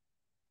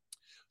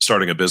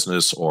 Starting a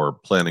business or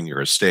planning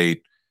your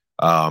estate.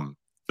 For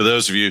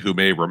those of you who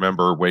may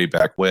remember way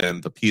back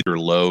when, the Peter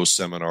Lowe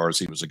seminars,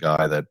 he was a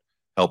guy that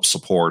helped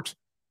support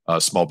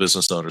small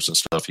business owners and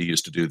stuff. He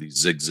used to do these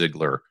Zig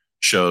Ziglar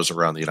shows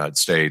around the United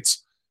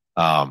States.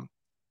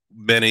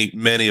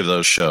 Many of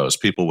those shows,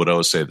 people would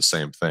always say the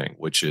same thing,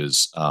 which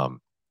is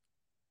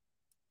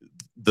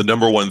the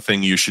number one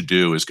thing you should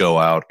do is go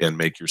out and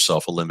make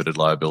yourself a limited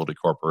liability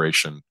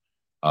corporation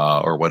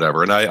or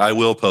whatever. And I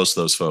will post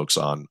those folks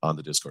on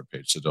the Discord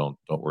page, so don't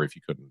worry if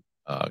you couldn't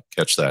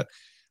catch that.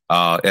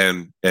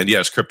 And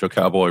yes, Crypto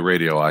Cowboy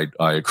Radio, I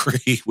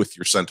agree with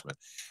your sentiment.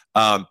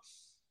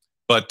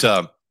 But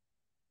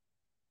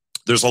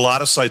there's a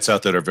lot of sites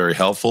out there that are very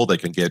helpful. They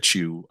can get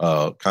you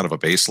kind of a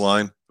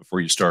baseline before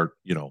you start,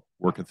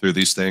 working through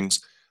these things.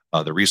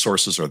 The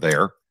resources are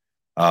there.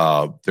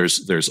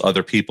 There's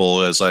other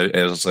people, as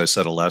I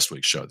said on last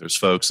week's show. There's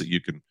folks that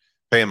you can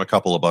pay them a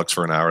couple of bucks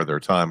for an hour of their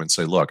time and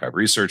say, "Look, I've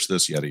researched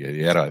this, yada yada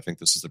yada. I think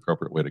this is the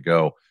appropriate way to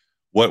go.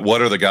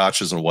 What are the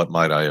gotchas and what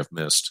might I have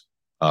missed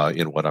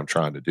in what I'm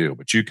trying to do?"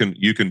 But you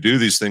can do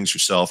these things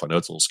yourself. I know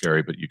it's a little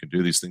scary, but you can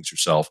do these things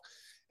yourself.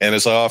 And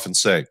as I often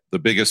say, the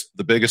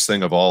biggest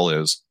thing of all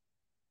is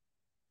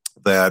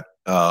that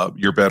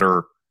you're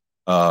better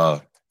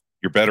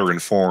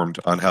informed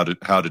on how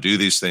to do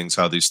these things,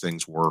 how these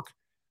things work.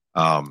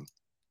 I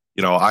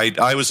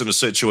was in a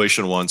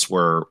situation once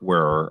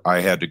where I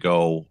had to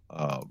go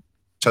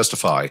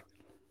testify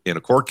in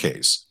a court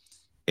case,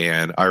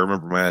 and I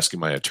remember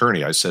asking my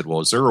attorney. I said, "Well,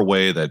 is there a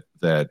way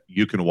that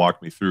you can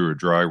walk me through a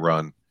dry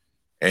run?"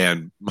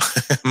 And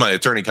my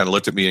attorney kind of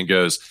looked at me and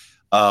goes,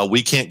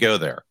 "We can't go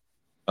there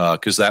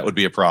because that would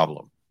be a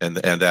problem, and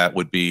that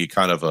would be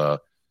kind of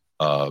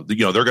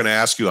they're going to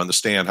ask you on the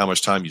stand how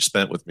much time you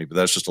spent with me, but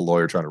that's just a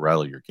lawyer trying to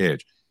rattle your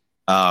cage."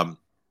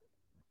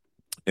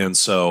 And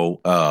so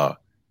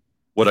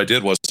what I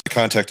did was I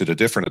contacted a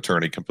different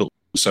attorney completely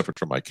separate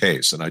from my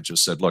case. And I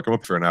just said, "Look, I'm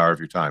up for an hour of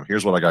your time.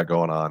 Here's what I got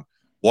going on.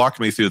 Walk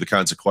me through the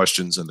kinds of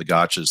questions and the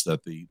gotchas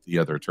that the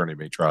other attorney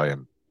may try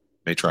and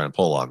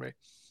pull on me."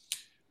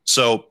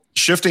 So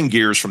shifting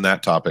gears from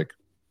that topic,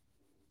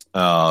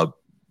 the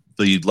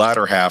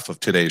latter half of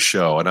today's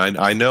show, and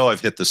I know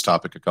I've hit this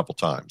topic a couple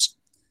times,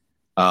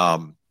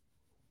 but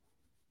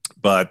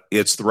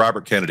it's the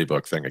Robert Kennedy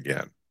book thing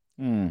again.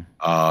 And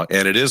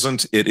it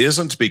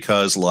isn't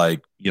because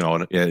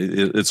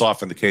it's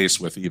often the case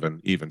with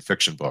even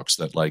fiction books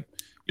that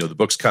the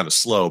book's kind of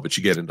slow, but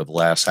you get into the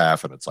last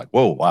half and it's like,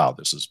 whoa, wow,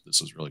 this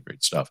is really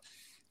great stuff.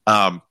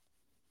 But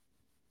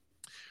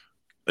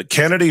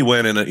Kennedy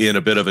went in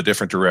a bit of a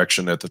different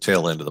direction at the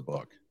tail end of the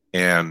book,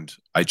 and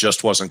I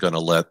just wasn't going to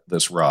let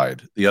this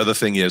ride. The other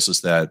thing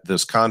is that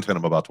this content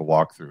I'm about to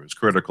walk through is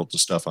critical to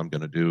stuff I'm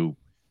going to do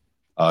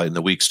in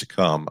the weeks to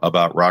come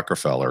about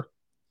Rockefeller.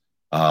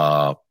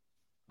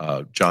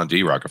 John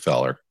D.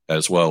 Rockefeller,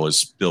 as well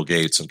as Bill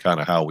Gates, and kind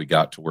of how we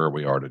got to where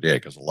we are today,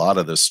 because a lot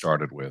of this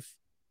started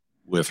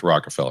with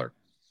Rockefeller.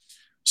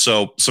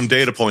 So some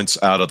data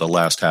points out of the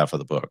last half of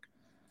the book.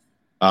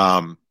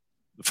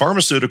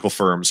 Pharmaceutical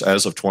firms,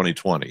 as of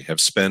 2020,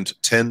 have spent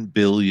 $10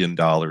 billion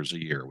a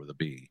year, with a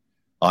B,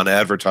 on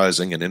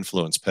advertising and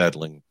influence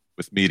peddling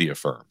with media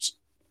firms.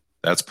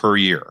 That's per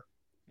year.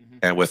 Mm-hmm.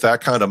 And with that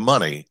kind of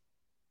money,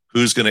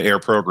 who's going to air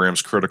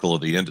programs critical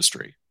of the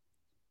industry?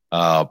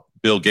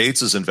 Bill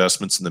Gates'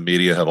 investments in the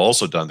media have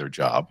also done their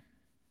job,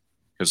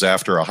 because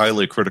after a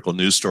highly critical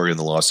news story in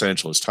the Los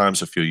Angeles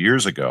Times a few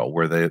years ago,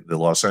 where the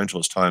Los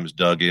Angeles Times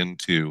dug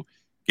into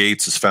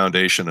Gates'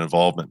 foundation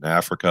involvement in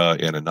Africa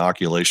and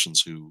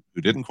inoculations who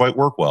didn't quite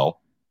work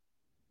well.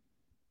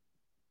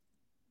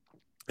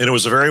 And it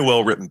was a very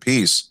well-written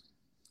piece,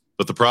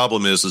 but the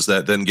problem is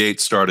that then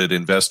Gates started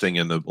investing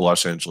in the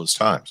Los Angeles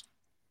Times.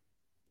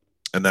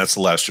 And that's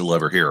the last you'll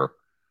ever hear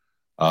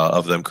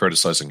of them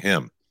criticizing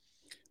him.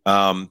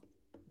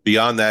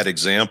 Beyond that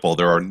example,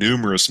 there are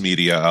numerous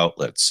media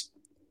outlets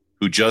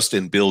who, just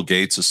in Bill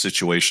Gates'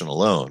 situation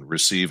alone,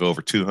 receive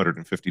over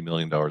 $250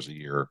 million a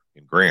year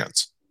in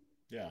grants.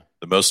 Yeah.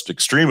 The most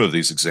extreme of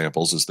these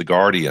examples is The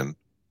Guardian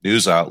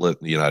news outlet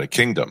in the United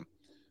Kingdom.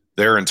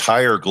 Their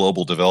entire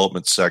global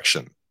development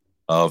section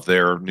of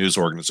their news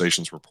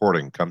organization's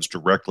reporting comes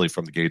directly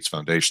from the Gates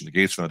Foundation. The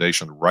Gates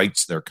Foundation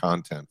writes their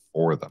content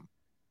for them.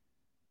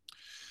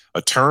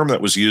 A term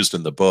that was used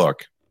in the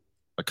book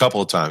a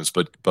couple of times,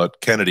 but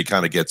Kennedy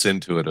kind of gets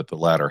into it at the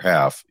latter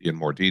half in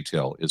more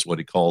detail, is what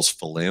he calls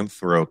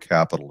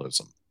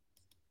philanthrocapitalism.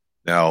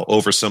 Now,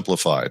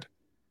 oversimplified,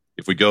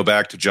 if we go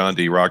back to John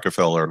D.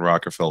 Rockefeller and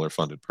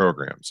Rockefeller-funded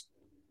programs,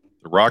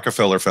 the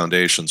Rockefeller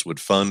foundations would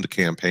fund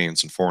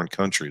campaigns in foreign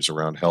countries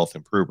around health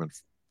improvement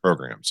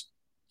programs.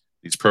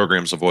 These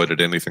programs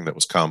avoided anything that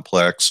was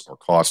complex or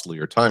costly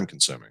or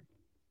time-consuming.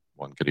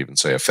 One could even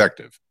say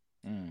effective.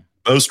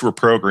 Most were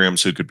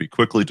programs who could be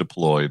quickly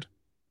deployed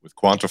with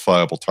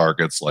quantifiable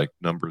targets like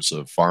numbers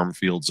of farm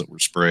fields that were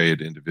sprayed,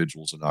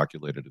 individuals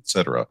inoculated,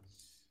 etc.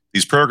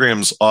 These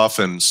programs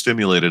often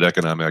stimulated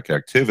economic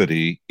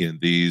activity in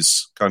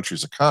these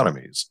countries'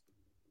 economies,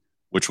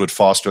 which would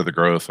foster the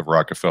growth of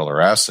Rockefeller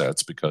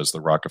assets because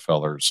the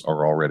Rockefellers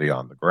are already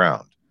on the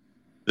ground.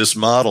 This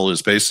model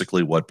is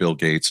basically what Bill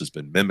Gates has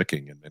been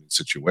mimicking in many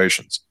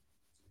situations.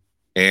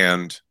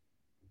 And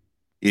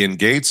in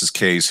Gates'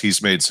 case,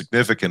 he's made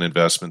significant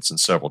investments in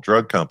several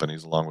drug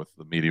companies, along with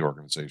the media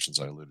organizations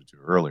I alluded to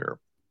earlier.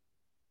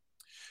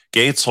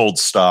 Gates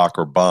holds stock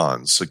or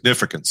bonds,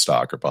 significant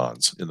stock or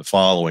bonds, in the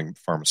following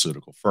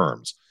pharmaceutical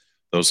firms.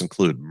 Those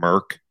include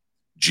Merck,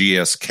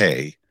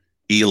 GSK,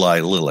 Eli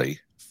Lilly,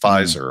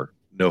 Pfizer,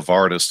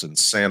 Novartis, and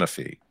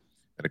Sanofi.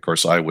 And of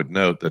course, I would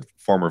note that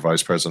former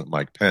Vice President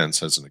Mike Pence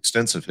has an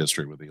extensive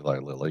history with Eli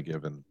Lilly,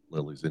 given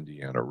Lilly's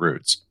Indiana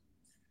roots.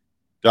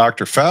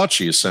 Dr.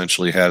 Fauci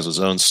essentially has his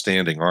own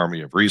standing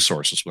army of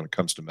resources when it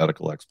comes to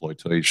medical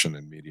exploitation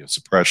and media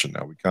suppression.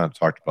 Now, we kind of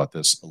talked about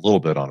this a little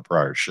bit on a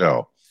prior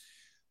show.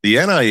 The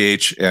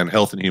NIH and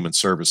Health and Human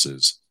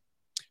Services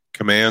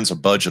commands a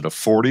budget of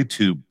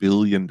 $42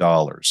 billion,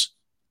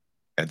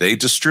 and they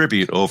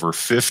distribute over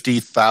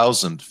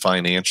 50,000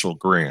 financial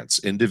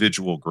grants,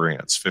 individual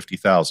grants,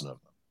 50,000 of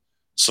them,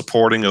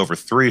 supporting over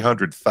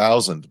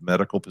 300,000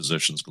 medical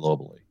positions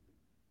globally.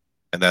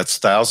 And that's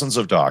thousands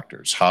of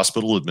doctors,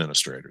 hospital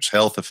administrators,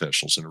 health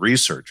officials, and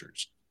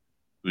researchers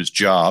whose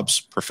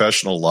jobs,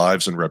 professional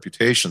lives, and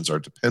reputations are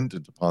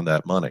dependent upon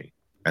that money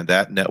and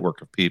that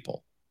network of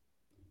people.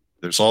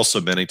 There's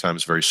also many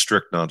times very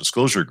strict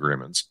non-disclosure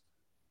agreements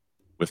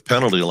with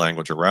penalty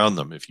language around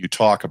them if you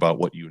talk about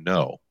what you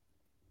know.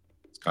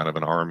 It's kind of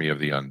an army of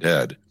the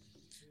undead.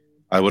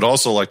 I would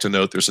also like to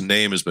note there's a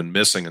name has been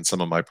missing in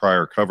some of my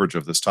prior coverage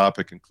of this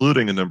topic,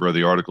 including a number of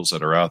the articles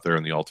that are out there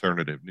in the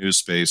alternative news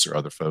space, or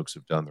other folks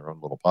who've done their own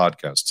little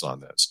podcasts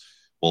on this.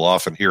 We'll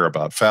often hear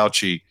about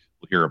Fauci,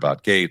 we'll hear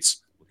about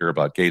Gates, we'll hear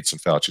about Gates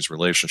and Fauci's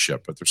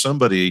relationship, but there's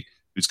somebody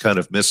who's kind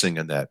of missing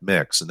in that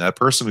mix, and that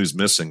person who's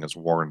missing is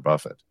Warren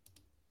Buffett.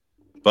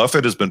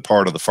 Buffett has been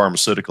part of the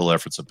pharmaceutical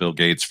efforts of Bill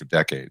Gates for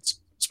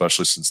decades,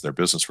 especially since their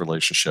business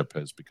relationship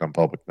has become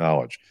public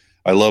knowledge.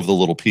 I love the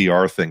little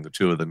PR thing the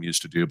two of them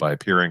used to do by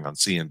appearing on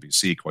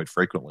CNBC quite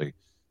frequently,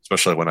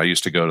 especially when I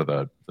used to go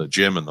to the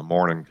gym in the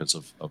morning because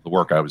of the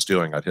work I was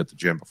doing. I'd hit the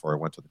gym before I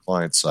went to the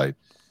client site.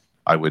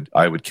 I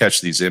would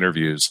catch these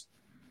interviews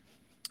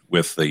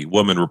with the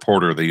woman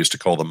reporter they used to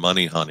call the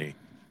Money Honey,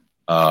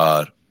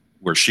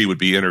 where she would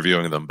be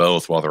interviewing them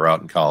both while they're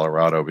out in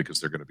Colorado because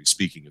they're going to be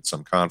speaking at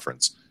some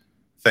conference.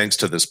 Thanks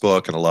to this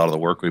book and a lot of the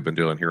work we've been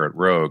doing here at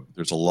Rogue,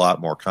 there's a lot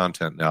more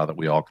content now that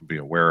we all can be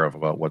aware of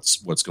about what's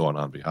going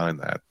on behind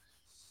that.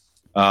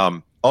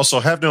 Also,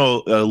 have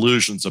no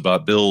illusions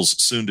about Bill's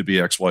soon-to-be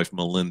ex-wife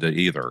Melinda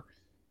either.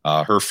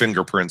 Her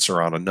fingerprints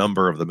are on a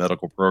number of the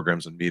medical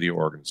programs and media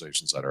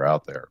organizations that are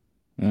out there.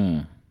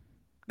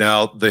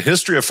 Now, the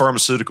history of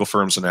pharmaceutical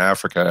firms in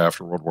Africa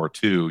after World War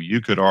II,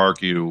 you could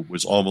argue,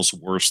 was almost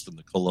worse than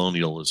the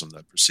colonialism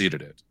that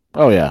preceded it.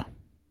 Oh, yeah.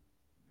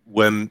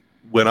 When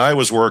when I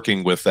was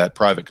working with that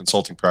private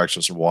consulting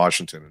practice in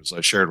Washington, as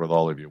I shared with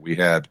all of you, we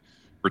had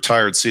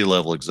retired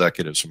C-level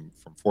executives from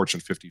Fortune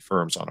 50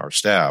 firms on our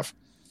staff.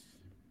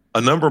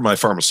 A number of my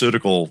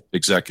pharmaceutical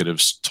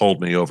executives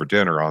told me over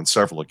dinner on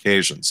several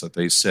occasions that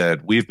they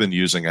said, we've been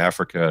using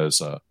Africa as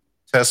a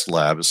test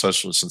lab,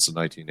 especially since the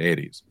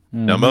 1980s.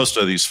 Mm-hmm. Now, most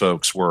of these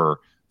folks were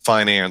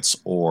finance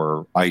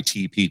or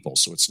IT people,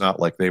 so it's not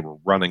like they were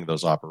running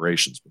those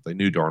operations, but they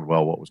knew darn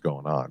well what was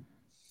going on.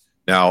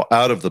 Now,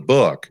 out of the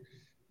book,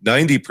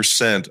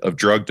 90% of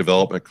drug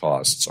development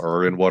costs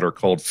are in what are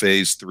called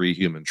phase 3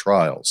 human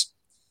trials.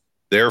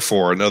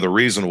 Therefore, another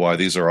reason why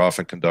these are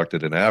often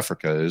conducted in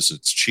Africa is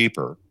it's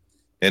cheaper.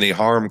 Any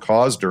harm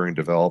caused during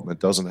development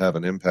doesn't have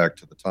an impact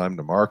to the time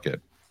to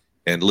market,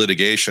 and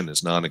litigation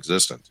is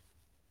non-existent.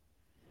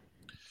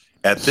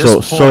 At this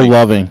point,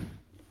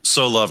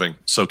 so loving,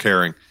 so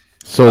caring,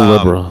 so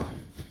liberal.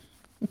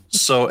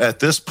 So at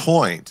this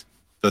point,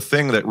 the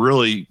thing that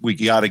really we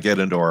got to get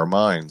into our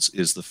minds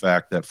is the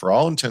fact that for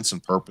all intents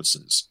and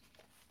purposes,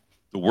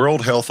 the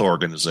World Health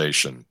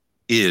Organization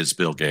is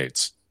Bill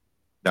Gates.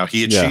 Now,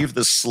 he achieved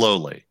this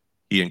slowly.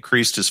 He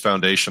increased his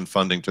foundation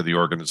funding to the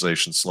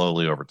organization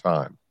slowly over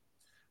time.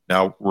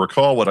 Now,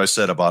 recall what I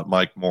said about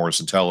Mike Moore's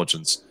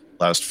intelligence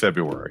last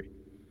February,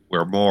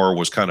 where Moore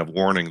was kind of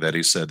warning that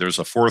he said there's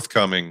a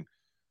forthcoming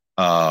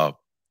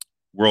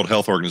World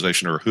Health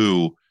Organization, or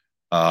WHO,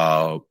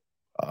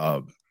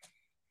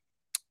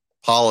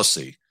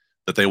 policy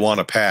that they want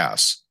to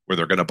pass, where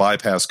they're going to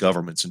bypass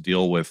governments and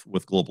deal with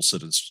global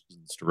citizens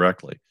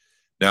directly.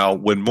 Now,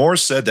 when Moore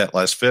said that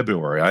last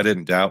February, I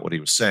didn't doubt what he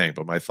was saying,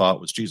 but my thought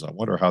was, geez, I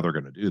wonder how they're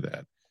going to do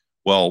that.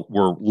 Well,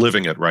 we're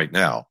living it right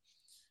now.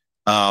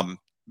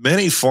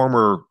 Many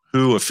former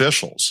WHO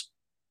officials,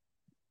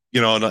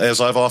 and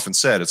as I've often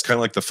said, it's kind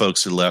of like the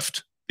folks who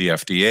left the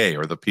FDA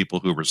or the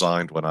people who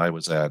resigned when I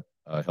was at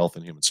Health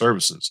and Human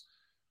Services.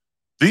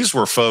 These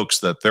were folks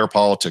that their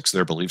politics,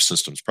 their belief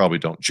systems probably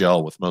don't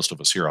gel with most of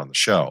us here on the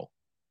show.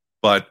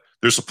 But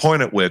there's a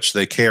point at which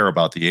they care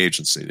about the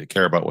agency. They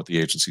care about what the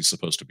agency is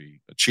supposed to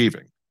be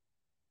achieving.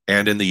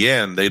 And in the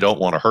end, they don't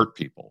want to hurt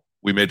people.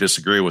 We may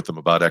disagree with them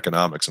about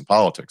economics and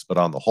politics, but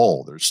on the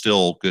whole, they're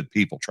still good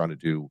people trying to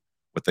do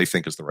what they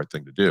think is the right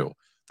thing to do.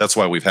 That's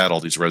why we've had all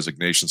these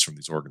resignations from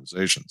these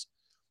organizations.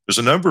 There's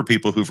a number of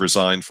people who've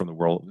resigned from the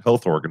World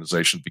Health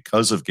Organization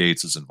because of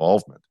Gates's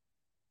involvement.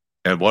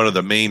 And one of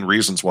the main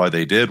reasons why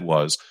they did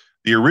was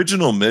the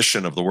original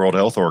mission of the World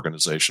Health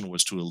Organization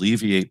was to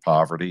alleviate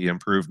poverty,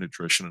 improve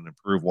nutrition, and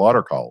improve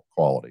water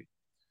quality.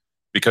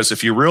 Because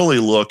if you really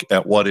look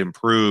at what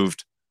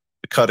improved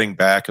the cutting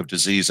back of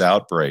disease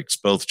outbreaks,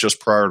 both just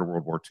prior to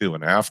World War II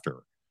and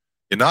after,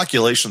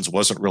 inoculations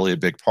wasn't really a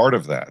big part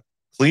of that.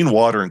 Clean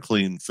water and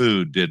clean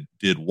food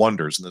did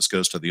wonders. And this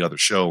goes to the other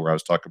show where I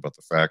was talking about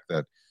the fact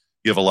that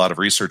you have a lot of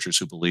researchers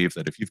who believe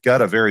that if you've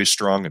got a very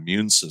strong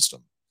immune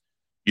system,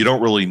 you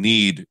don't really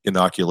need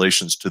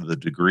inoculations to the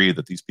degree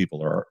that these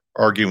people are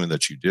arguing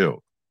that you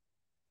do.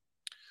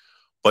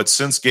 But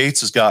since Gates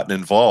has gotten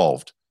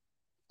involved,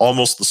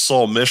 almost the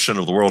sole mission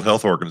of the World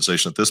Health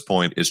Organization at this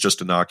point is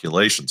just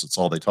inoculations. It's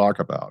all they talk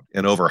about.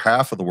 And over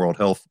half of the World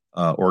Health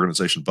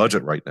Organization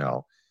budget right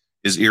now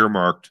is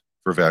earmarked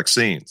for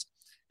vaccines.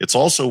 It's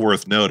also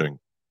worth noting,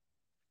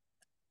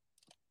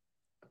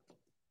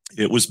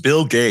 it was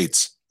Bill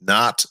Gates,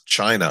 not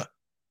China,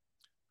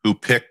 who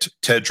picked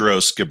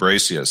Tedros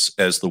Ghebreyesus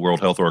as the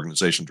World Health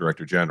Organization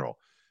Director General.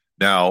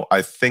 Now,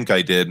 I think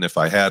I did, and if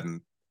I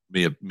hadn't,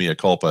 mea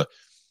culpa.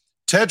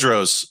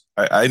 Tedros,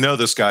 I know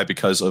this guy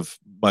because of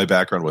my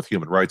background with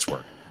human rights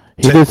work.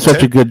 He did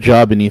such a good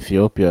job in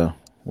Ethiopia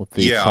with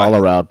the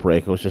cholera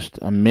outbreak. It was just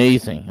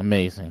amazing.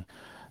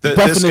 The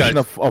definition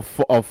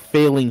of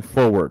failing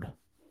forward.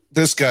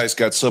 This guy's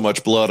got so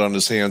much blood on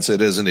his hands,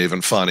 it isn't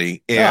even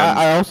funny. And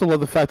I also love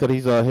the fact that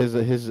he's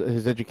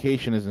his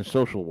education is in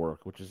social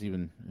work, which is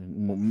even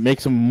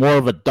makes him more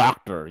of a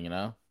doctor,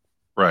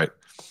 Right.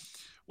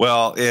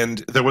 Well, and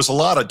there was a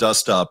lot of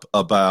dust up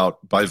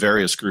by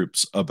various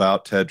groups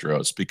about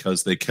Tedros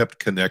because they kept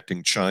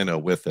connecting China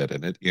with it,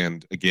 and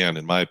again,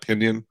 in my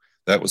opinion,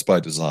 that was by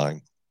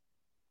design.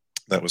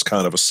 That was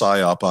kind of a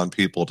psyop on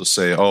people to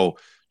say, "Oh,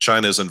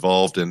 China's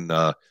involved in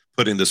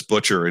putting this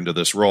butcher into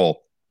this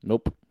role."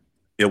 Nope.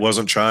 It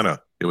wasn't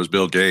China. It was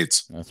Bill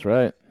Gates. That's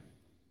right.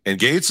 And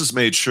Gates has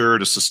made sure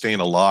to sustain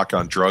a lock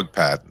on drug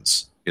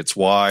patents. It's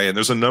why, and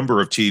there's a number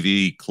of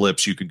TV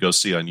clips you can go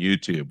see on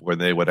YouTube when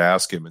they would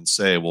ask him and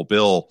say, well,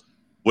 Bill,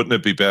 wouldn't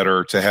it be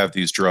better to have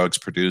these drugs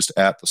produced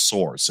at the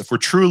source? If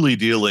truly,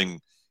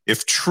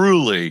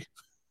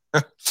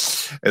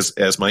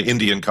 as my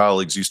Indian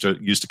colleagues used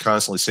to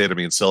constantly say to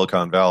me in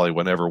Silicon Valley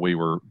whenever we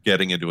were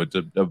getting into a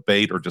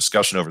debate or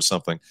discussion over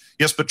something,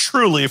 yes, but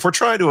truly, if we're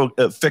trying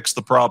to fix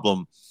the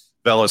problem,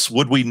 Veles,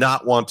 would we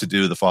not want to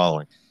do the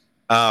following?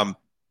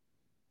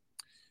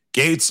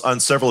 Gates, on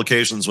several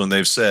occasions when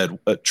they've said,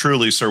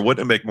 truly, sir,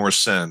 wouldn't it make more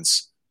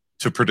sense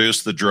to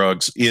produce the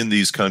drugs in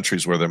these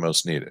countries where they're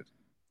most needed?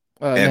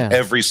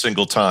 Every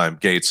single time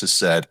Gates has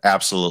said,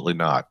 absolutely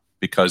not,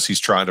 because he's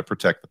trying to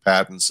protect the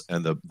patents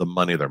and the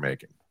money they're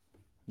making.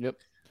 Yep.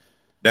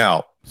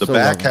 Now, the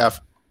back half,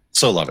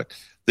 so love it.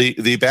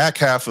 The back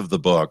half of the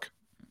book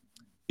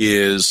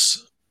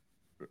is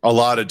a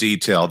lot of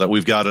detail that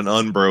we've got an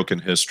unbroken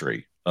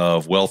history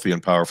of wealthy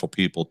and powerful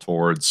people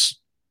towards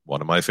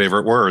one of my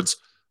favorite words,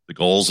 the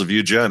goals of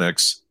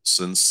eugenics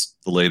since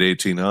the late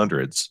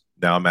 1800s,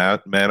 now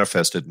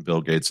manifested in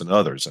Bill Gates and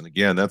others. And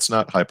again, that's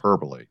not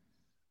hyperbole.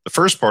 The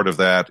first part of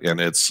that,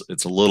 and it's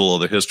a little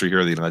of the history here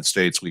in the United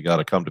States we got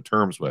to come to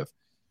terms with.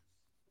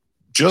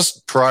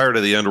 Just prior to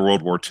the end of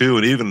World War II,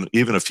 and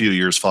even a few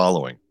years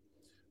following,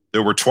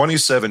 there were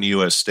 27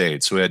 U.S.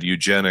 states who had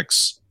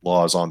eugenics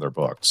laws on their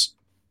books.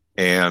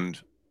 And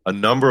a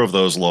number of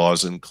those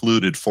laws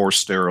included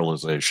forced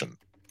sterilization.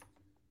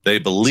 They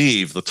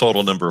believe the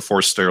total number of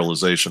forced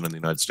sterilization in the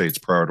United States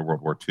prior to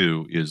World War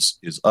II is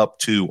up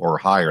to or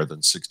higher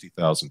than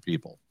 60,000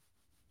 people.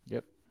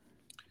 Yep,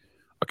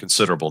 a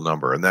considerable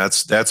number, and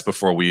that's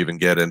before we even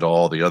get into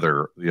all the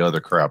other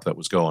crap that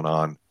was going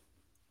on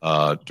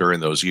during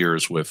those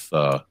years with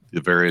the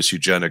various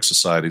eugenics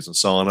societies and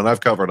so on. And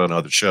I've covered on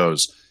other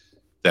shows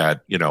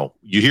that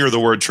you hear the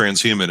word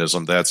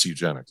transhumanism, that's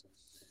eugenics.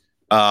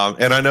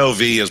 And I know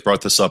V has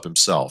brought this up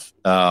himself.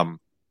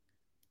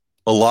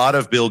 A lot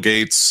of Bill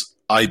Gates'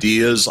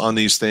 ideas on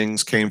these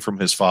things came from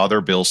his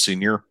father, Bill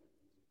Sr.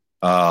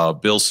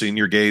 Bill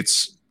Sr.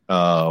 Gates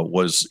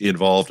was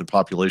involved in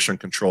population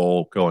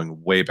control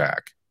going way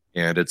back.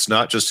 And it's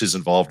not just his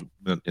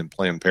involvement in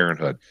Planned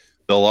Parenthood.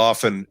 They'll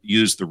often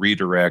use the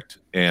redirect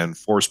and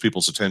force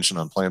people's attention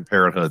on Planned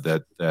Parenthood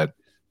that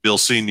Bill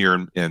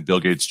Sr. and Bill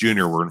Gates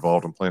Jr. were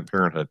involved in Planned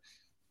Parenthood.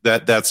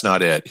 That's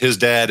not it. His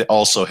dad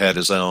also had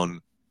his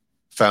own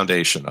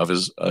foundation of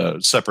his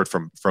separate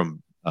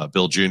from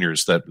Bill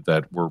Jr.'s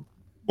that we're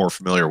more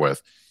familiar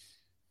with.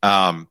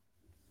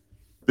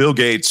 Bill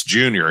Gates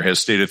Jr. has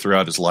stated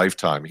throughout his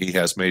lifetime he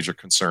has major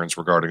concerns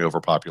regarding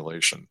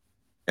overpopulation.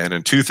 And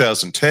in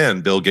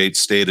 2010, Bill Gates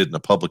stated in a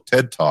public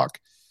TED Talk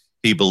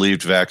he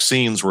believed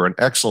vaccines were an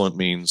excellent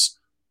means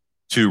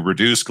to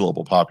reduce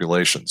global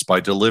populations by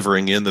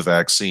delivering in the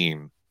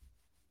vaccine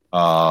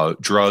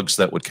drugs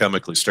that would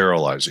chemically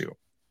sterilize you,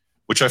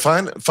 which I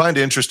find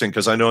interesting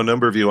because I know a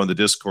number of you on the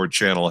Discord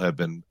channel have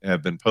been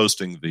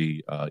posting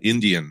the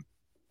Indian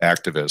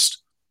activist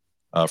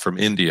from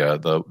India,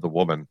 the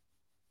woman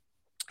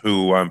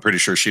who I'm pretty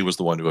sure she was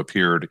the one who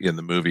appeared in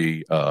the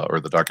movie or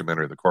the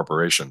documentary The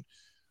Corporation,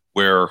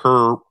 where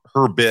her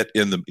bit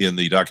in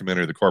the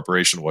documentary The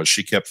Corporation was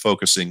she kept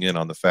focusing in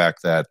on the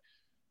fact that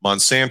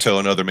Monsanto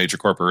and other major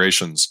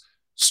corporations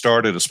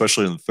started,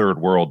 especially in the third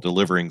world,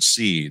 delivering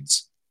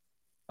seeds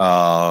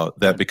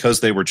that because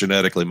they were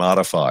genetically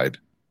modified,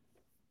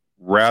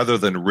 rather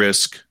than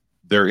risk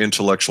their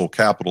intellectual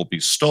capital be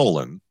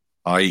stolen,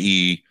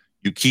 i.e.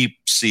 you keep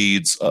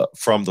seeds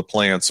from the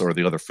plants or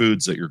the other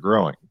foods that you're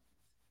growing,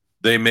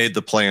 they made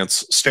the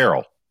plants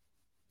sterile.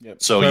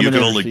 Yep. So you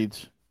can only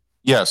seeds.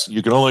 Yes,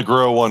 you can only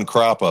grow one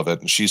crop of it.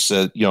 And she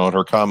said, and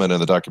her comment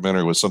in the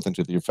documentary was something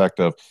to the effect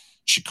of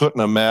she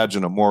couldn't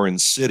imagine a more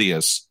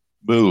insidious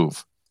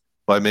move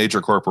by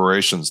major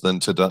corporations than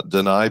to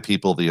deny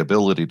people the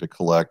ability to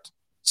collect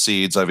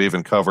seeds. I've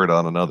even covered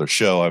on another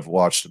show. I've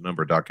watched a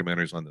number of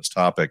documentaries on this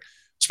topic,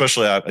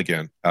 especially out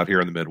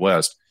here in the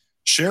Midwest.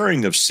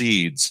 Sharing of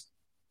seeds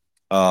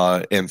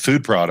and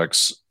food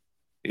products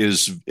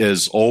is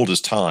as old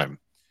as time.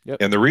 Yep.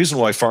 And the reason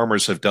why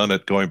farmers have done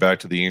it going back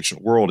to the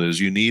ancient world is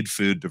you need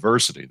food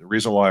diversity. The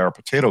reason why our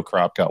potato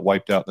crop got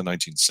wiped out in the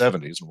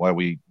 1970s and why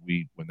we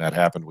when that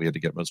happened, we had to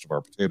get most of our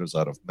potatoes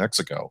out of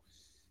Mexico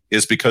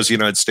is because the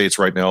United States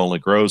right now only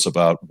grows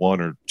about one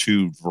or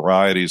two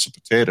varieties of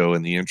potato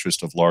in the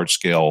interest of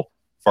large-scale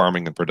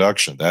farming and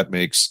production. That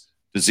makes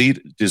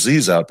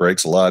disease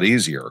outbreaks a lot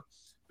easier.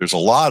 There's a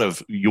lot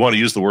of, you want to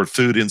use the word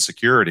food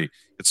insecurity.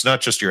 It's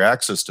not just your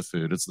access to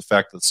food. It's the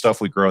fact that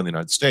stuff we grow in the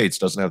United States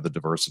doesn't have the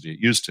diversity it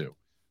used to.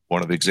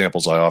 One of the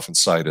examples I often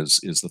cite is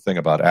the thing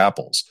about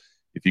apples.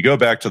 If you go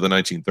back to the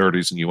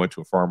 1930s and you went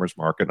to a farmer's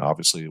market, and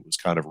obviously it was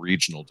kind of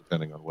regional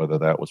depending on whether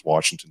that was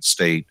Washington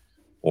State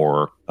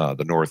or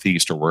the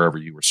Northeast or wherever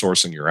you were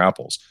sourcing your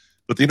apples.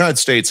 But the United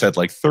States had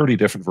like 30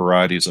 different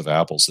varieties of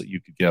apples that you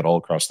could get all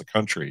across the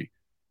country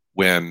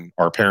when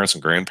our parents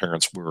and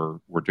grandparents were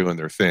doing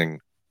their thing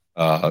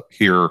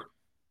here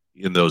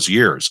in those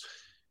years.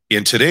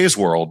 In today's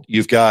world,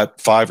 you've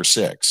got 5 or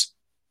 6,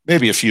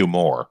 maybe a few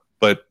more,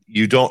 but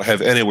you don't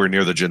have anywhere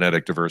near the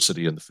genetic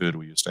diversity in the food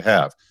we used to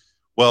have.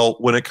 Well,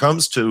 when it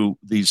comes to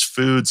these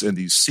foods and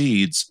these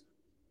seed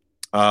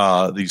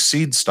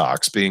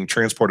stocks being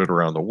transported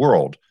around the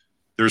world,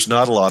 there's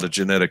not a lot of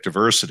genetic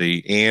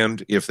diversity.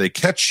 And if they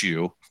catch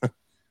you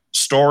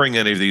storing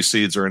any of these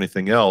seeds or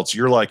anything else,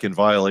 you're like in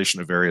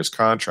violation of various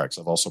contracts.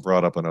 I've also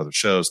brought up on other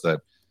shows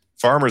that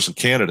farmers in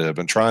Canada have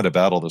been trying to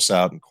battle this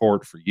out in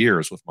court for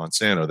years with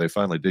Monsanto. They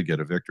finally did get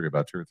a victory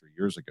about 2 or 3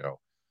 years ago,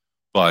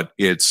 but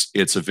it's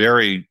a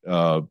very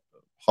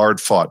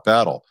hard-fought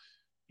battle.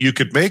 You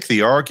could make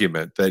the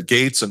argument that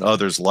Gates and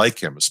others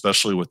like him,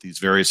 especially with these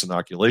various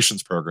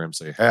inoculations programs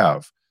they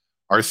have,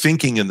 are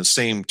thinking in the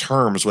same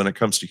terms when it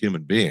comes to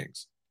human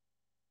beings.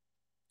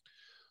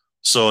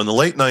 So in the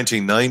late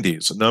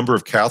 1990s, a number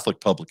of Catholic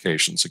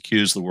publications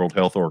accused the World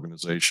Health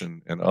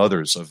Organization and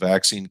others of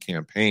vaccine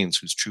campaigns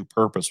whose true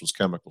purpose was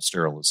chemical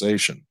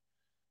sterilization.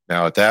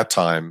 Now, at that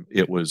time,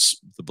 it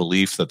was the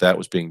belief that that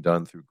was being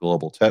done through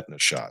global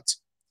tetanus shots.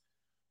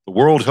 The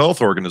World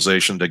Health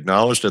Organization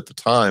acknowledged at the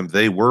time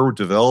they were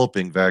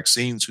developing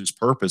vaccines whose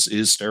purpose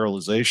is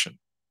sterilization.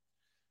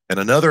 And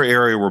another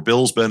area where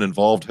Bill's been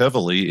involved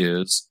heavily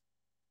is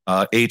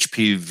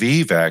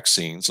HPV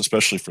vaccines,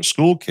 especially for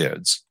school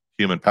kids,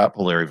 human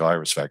papillary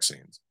virus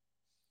vaccines.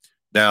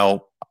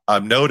 Now,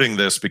 I'm noting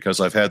this because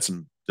I've had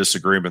some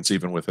disagreements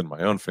even within my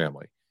own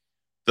family.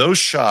 Those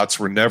shots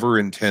were never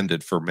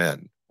intended for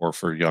men or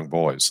for young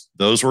boys.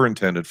 Those were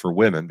intended for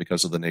women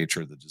because of the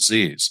nature of the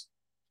disease.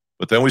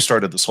 But then we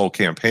started this whole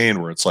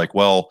campaign where it's like,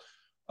 well,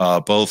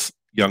 both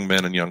young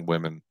men and young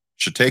women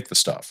should take the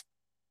stuff.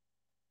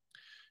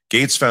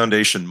 Gates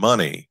Foundation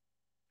money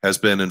has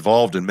been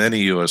involved in many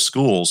U.S.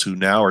 schools who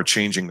now are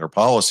changing their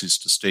policies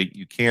to state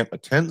you can't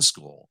attend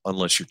school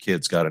unless your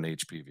kid's got an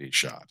HPV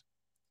shot.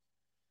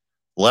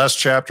 The last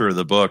chapter of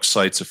the book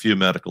cites a few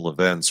medical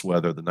events,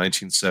 whether the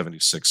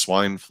 1976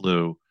 swine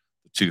flu,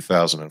 the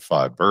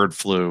 2005 bird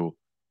flu,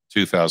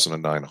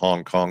 2009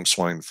 Hong Kong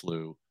swine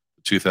flu,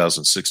 the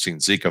 2016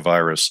 Zika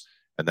virus,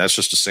 and that's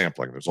just a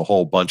sampling. There's a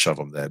whole bunch of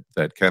them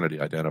that Kennedy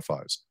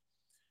identifies.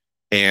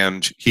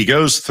 And he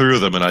goes through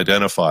them and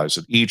identifies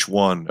that each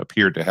one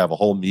appeared to have a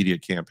whole media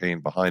campaign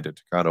behind it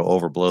to kind of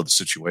overblow the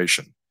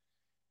situation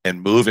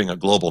and moving a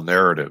global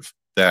narrative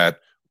that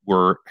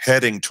we're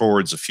heading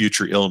towards a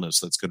future illness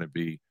that's going to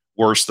be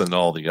worse than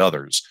all the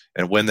others.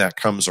 And when that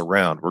comes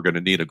around, we're going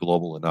to need a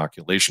global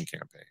inoculation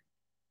campaign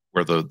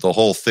where the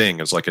whole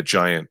thing is like a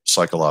giant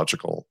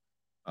psychological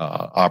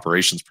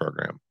operations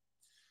program.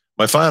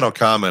 My final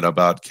comment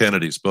about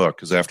Kennedy's book,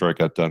 because after I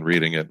got done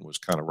reading it and was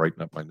kind of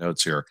writing up my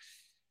notes here,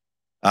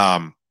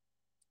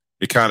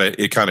 it kind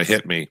of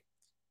hit me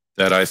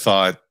that I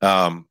thought,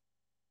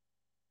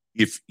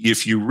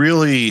 if you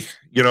really,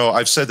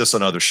 I've said this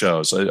on other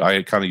shows.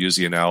 I kind of use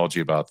the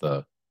analogy about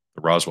the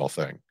Roswell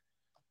thing,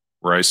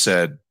 where I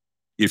said,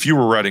 if you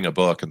were writing a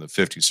book in the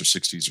 50s or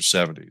 60s or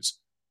 70s,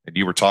 and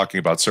you were talking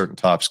about certain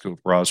topics with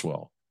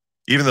Roswell,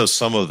 even though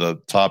some of the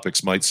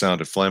topics might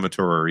sound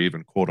inflammatory or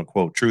even quote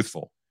unquote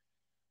truthful,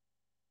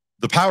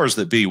 the powers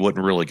that be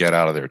wouldn't really get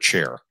out of their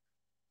chair.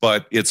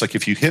 But it's like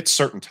if you hit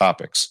certain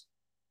topics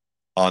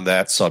on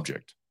that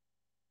subject,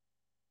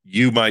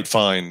 you might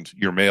find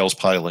your mails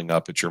piling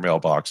up at your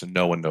mailbox and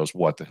no one knows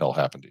what the hell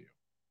happened to you.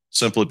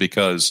 Simply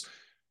because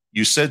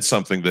you said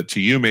something that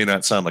to you may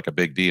not sound like a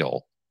big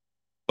deal,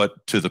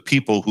 but to the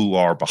people who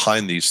are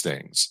behind these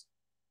things,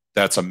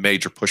 that's a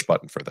major push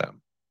button for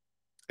them.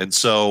 And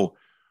so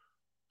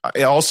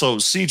also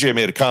CJ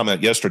made a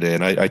comment yesterday,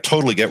 and I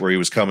totally get where he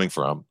was coming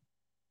from,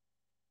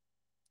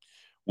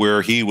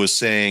 where he was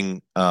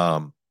saying,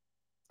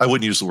 I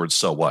wouldn't use the word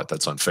 "so what."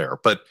 That's unfair.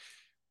 But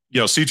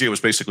CJ was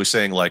basically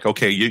saying, like,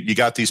 okay, you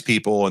got these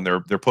people, and they're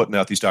putting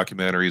out these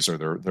documentaries,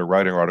 or they're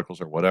writing articles,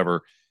 or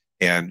whatever.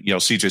 And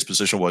CJ's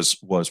position was,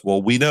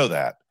 well, we know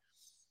that,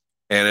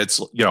 and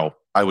it's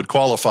I would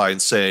qualify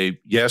and say,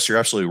 yes, you're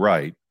absolutely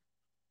right.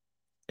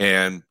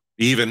 And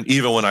even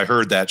when I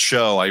heard that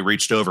show, I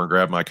reached over and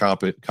grabbed my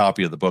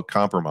copy of the book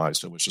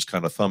Compromised, and was just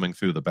kind of thumbing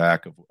through the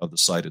back of the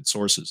cited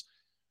sources.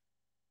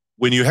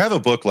 When you have a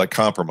book like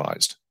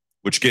Compromised,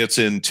 which gets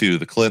into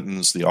the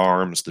Clintons, the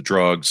arms, the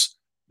drugs,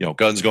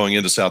 guns going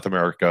into South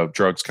America,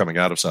 drugs coming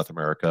out of South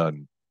America,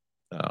 and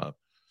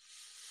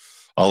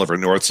Oliver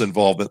North's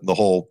involvement in the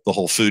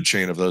whole food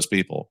chain of those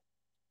people.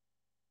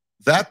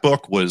 That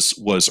book was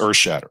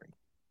earth-shattering.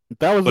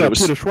 That was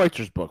Peter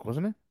Schweitzer's book,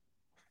 wasn't it?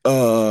 I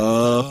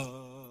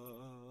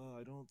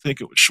don't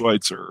think it was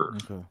Schweitzer.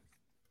 Okay.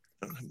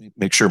 Let me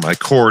make sure my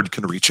cord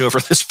can reach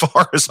over this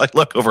far as I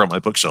look over on my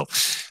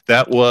bookshelf.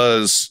 That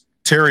was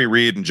Terry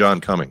Reid and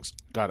John Cummings.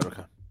 Got it.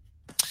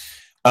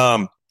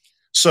 Okay.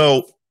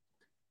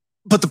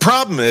 But the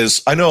problem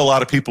is, I know a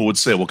lot of people would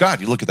say, well, God,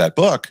 you look at that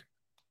book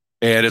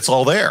and it's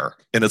all there.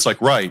 And it's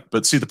like, right.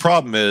 But see, the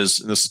problem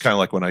is, and this is kind of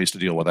like when I used to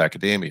deal with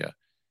academia,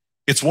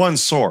 it's one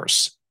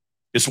source.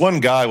 It's one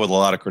guy with a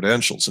lot of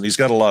credentials, and he's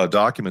got a lot of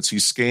documents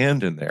he's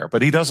scanned in there,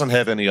 but he doesn't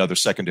have any other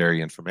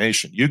secondary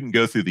information. You can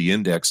go through the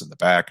index in the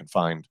back and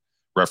find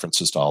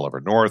references to Oliver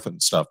North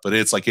and stuff, but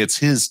it's like it's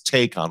his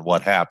take on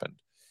what happened.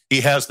 He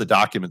has the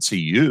documents he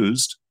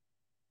used.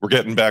 We're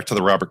getting back to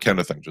the Robert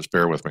Kenneth thing. Just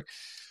bear with me.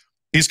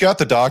 He's got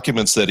the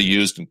documents that he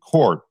used in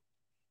court,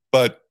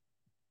 but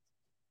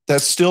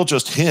that's still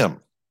just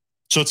him.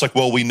 So it's like,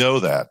 well, we know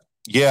that.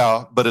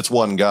 Yeah, but it's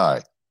one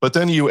guy. But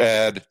then you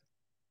add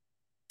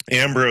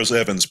Ambrose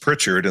Evans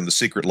Pritchard and The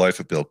Secret Life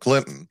of Bill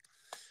Clinton,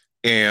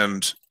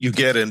 and you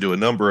get into a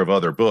number of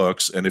other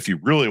books. And if you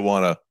really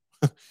want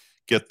to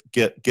get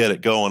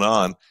it going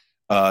on,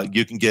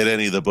 you can get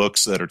any of the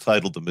books that are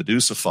titled The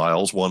Medusa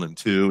Files 1 and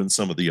 2 and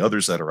some of the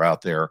others that are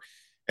out there.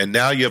 And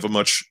now you have a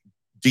much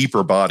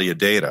deeper body of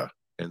data.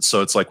 And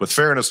so it's like, with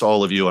fairness to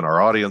all of you and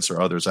our audience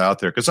or others out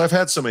there, because I've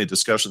had so many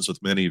discussions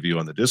with many of you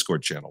on the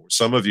Discord channel, where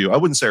some of you, I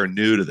wouldn't say are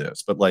new to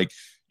this, but like,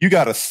 you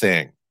got a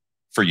thing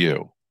for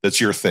you that's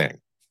your thing.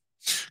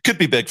 Could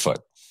be Bigfoot.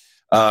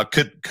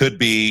 Could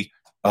be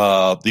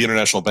the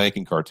international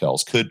banking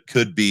cartels.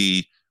 Could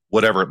be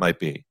whatever it might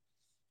be.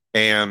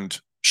 And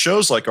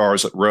shows like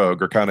ours at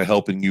Rogue are kind of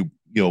helping you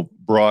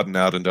broaden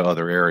out into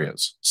other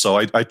areas. So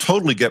I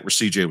totally get where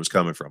CJ was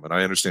coming from, and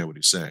I understand what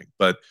he's saying.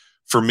 But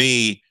for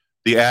me,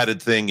 the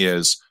added thing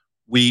is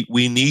we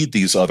need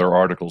these other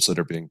articles that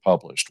are being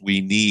published. We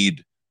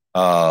need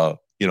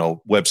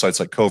websites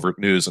like Covert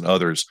News and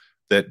others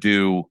that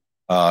do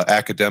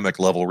academic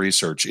level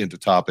research into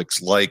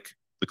topics like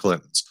the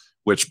Clintons,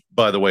 which,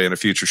 by the way, in a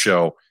future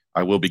show,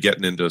 I will be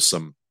getting into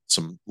some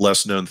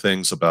less known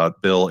things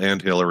about Bill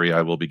and Hillary.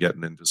 I will be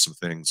getting into some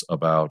things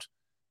about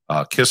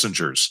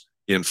Kissinger's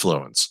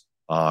influence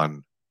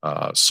on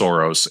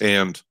Soros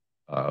and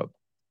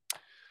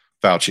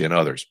Fauci and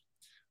others.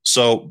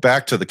 So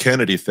back to the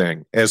Kennedy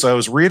thing. As I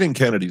was reading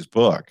Kennedy's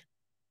book,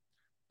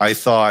 I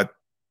thought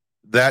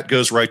that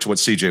goes right to what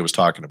CJ was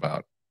talking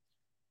about.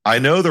 I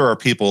know there are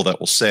people that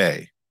will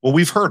say, well,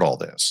 we've heard all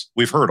this.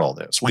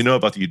 We know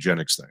about the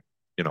eugenics thing.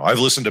 I've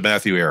listened to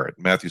Matthew Arrett.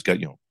 Matthew's got,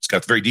 he's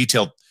got very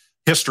detailed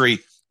history,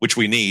 which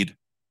we need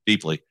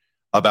deeply,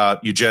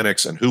 about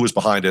eugenics and who was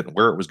behind it and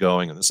where it was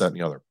going and this, that, and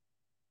the other.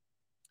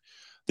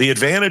 The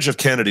advantage of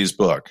Kennedy's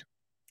book,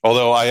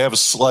 although I have a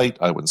slight,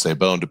 I wouldn't say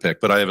bone to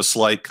pick, but I have a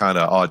slight kind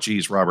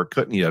of, Robert,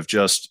 couldn't you have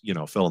just,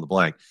 fill in the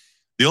blank?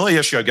 The only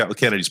issue I've got with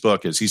Kennedy's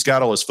book is he's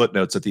got all his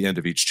footnotes at the end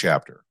of each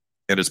chapter,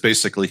 and it's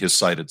basically his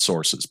cited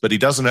sources, but he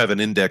doesn't have an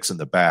index in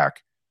the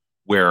back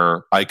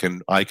where I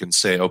can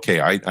say,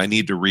 okay, I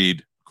need to read.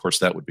 Of course,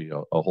 that would be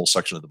a whole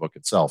section of the book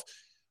itself.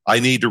 I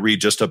need to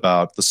read just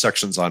about the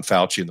sections on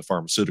Fauci and the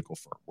pharmaceutical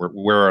firm.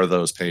 Where are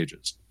those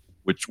pages?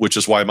 Which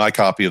is why my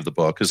copy of the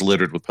book is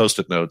littered with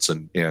Post-it notes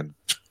and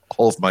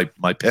all of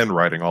my pen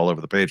writing all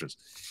over the pages.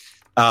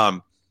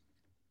 But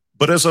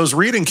as I was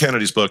reading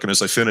Kennedy's book and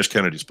as I finished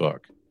Kennedy's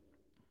book,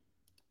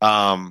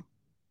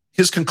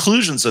 his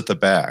conclusions at the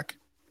back,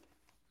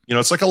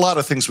 it's like a lot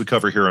of things we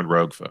cover here on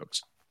Rogue,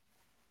 folks.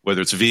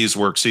 Whether it's V's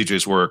work,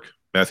 CJ's work,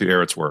 Matthew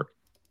Arrett's work,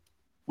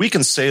 we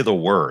can say the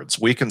words.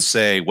 We can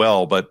say,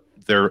 well, but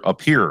there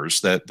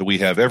appears that we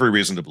have every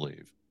reason to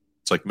believe.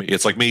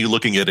 It's like me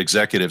looking at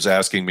executives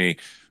asking me,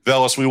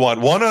 Veles, we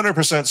want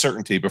 100%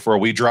 certainty before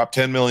we drop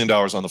 $10 million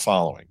on the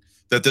following,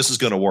 that this is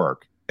going to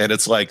work. And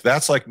it's like,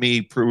 that's like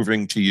me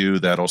proving to you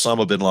that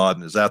Osama bin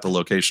Laden is at the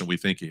location we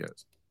think he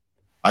is.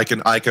 I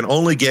can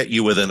only get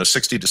you within a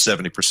 60 to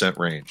 70%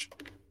 range.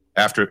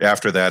 After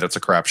that, it's a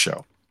crap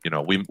show.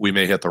 We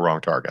may hit the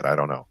wrong target. I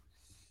don't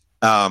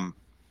know.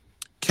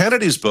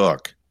 Kennedy's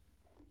book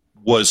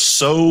was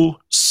so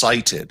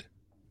cited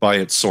by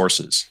its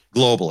sources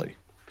globally,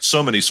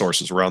 so many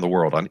sources around the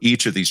world on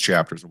each of these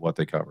chapters and what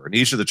they cover. And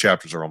each of the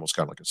chapters are almost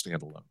kind of like a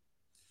standalone.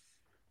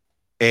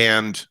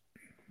 And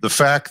the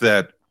fact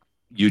that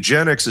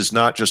eugenics is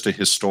not just a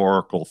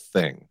historical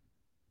thing.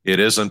 It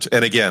isn't.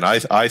 And again,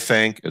 I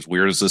thank, as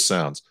weird as this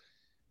sounds,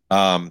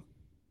 I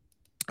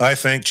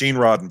thank Gene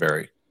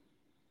Roddenberry.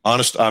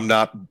 Honest, I'm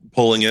not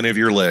pulling any of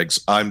your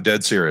legs. I'm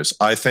dead serious.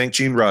 I thank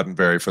Gene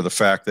Roddenberry for the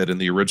fact that in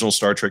the original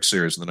Star Trek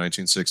series in the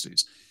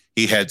 1960s,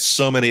 he had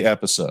so many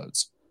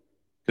episodes.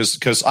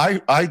 Because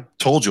I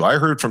told you, I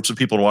heard from some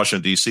people in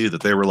Washington, D.C.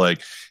 that they were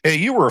like, hey,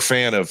 you were a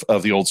fan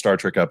of the old Star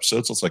Trek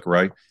episodes. It's like,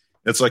 right.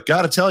 It's like,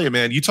 got to tell you,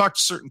 man, you talk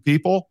to certain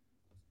people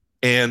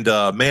and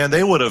man,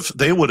 they would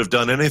have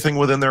done anything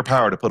within their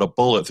power to put a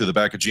bullet through the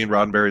back of Gene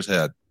Roddenberry's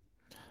head.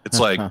 It's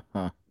like,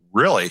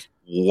 really?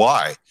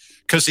 Why?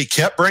 Because he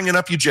kept bringing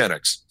up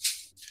eugenics.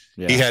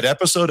 Yeah. He had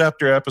episode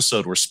after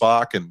episode where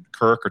Spock and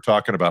Kirk are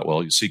talking about,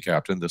 well, you see,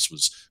 Captain, this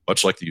was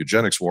much like the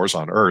eugenics wars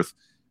on Earth.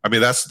 I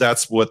mean,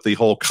 that's what the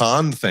whole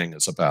Khan thing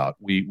is about.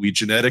 We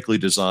genetically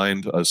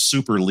designed a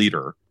super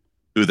leader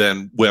who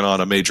then went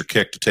on a major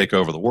kick to take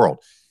over the world.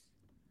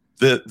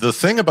 The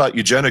thing about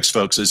eugenics,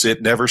 folks, is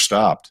it never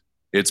stopped.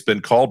 It's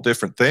been called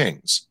different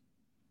things.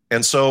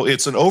 And so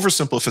it's an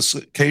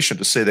oversimplification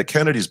to say that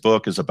Kennedy's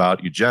book is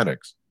about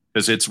eugenics,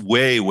 because it's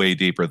way, way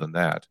deeper than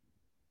that.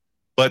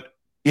 But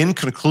in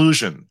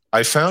conclusion,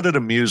 I found it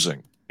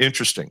amusing,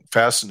 interesting,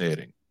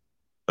 fascinating,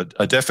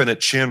 a definite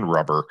chin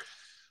rubber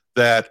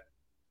that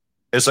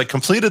as I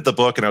completed the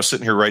book and I was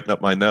sitting here writing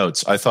up my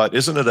notes, I thought,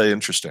 isn't it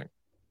interesting?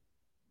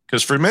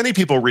 Because for many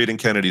people reading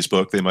Kennedy's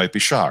book, they might be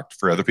shocked.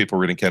 For other people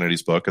reading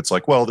Kennedy's book, it's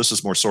like, well, this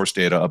is more source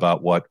data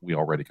about what we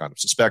already kind of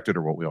suspected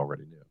or what we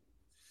already knew.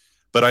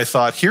 But I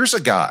thought, here's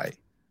a guy,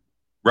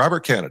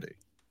 Robert Kennedy,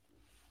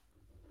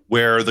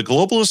 where the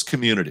globalist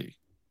community,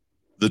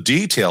 the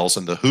details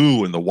and the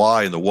who and the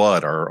why and the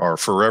what are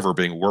forever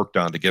being worked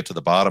on to get to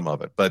the bottom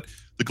of it. But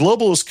the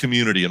globalist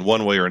community in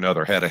one way or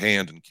another had a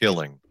hand in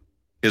killing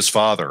his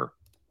father,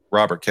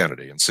 Robert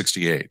Kennedy, in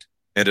 1968,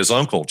 and his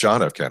uncle,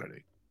 John F.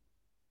 Kennedy.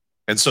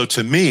 And so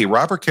to me,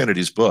 Robert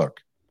Kennedy's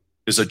book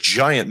is a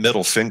giant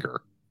middle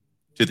finger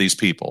to these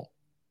people.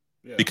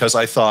 Yeah. Because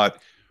I thought,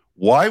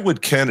 why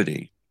would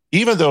Kennedy,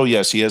 even though,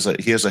 yes, he has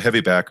a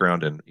heavy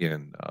background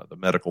in the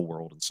medical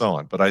world and so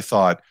on, but I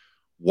thought,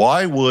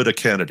 why would a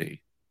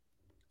Kennedy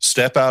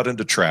step out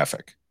into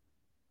traffic?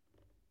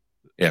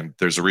 And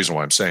there's a reason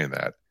why I'm saying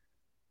that.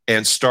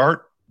 and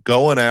start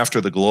going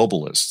after the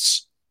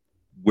globalists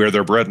where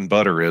their bread and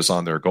butter is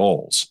on their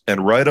goals,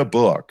 and write a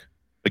book.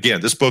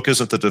 Again, this book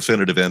isn't the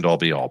definitive end-all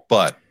be-all,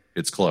 but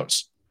it's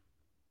close.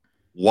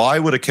 Why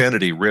would a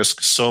Kennedy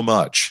risk so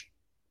much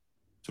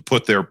to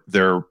put their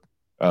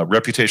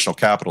reputational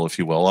capital, if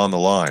you will, on the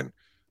line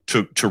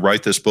to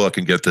write this book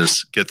and get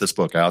this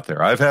book out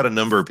there? I've had a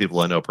number of people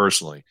I know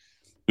personally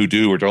who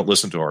do or don't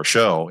listen to our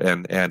show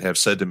and have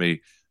said to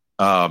me,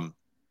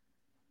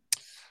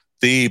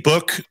 the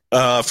book,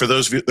 for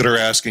those of you that are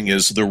asking,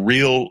 is the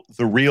real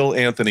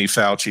Anthony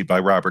Fauci by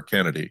Robert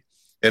Kennedy.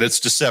 And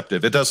it's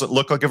deceptive. It doesn't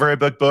look like a very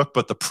big book,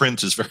 but the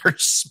print is very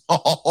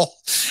small.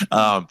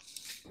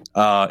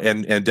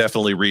 And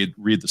definitely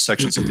read the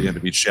sections at the end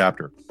of each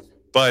chapter.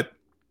 But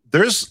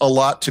there's a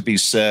lot to be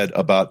said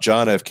about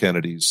John F.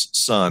 Kennedy's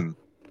son,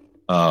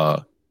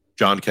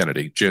 John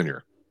Kennedy Jr.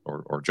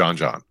 or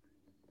John.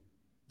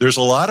 There's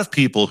a lot of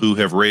people who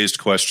have raised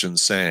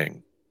questions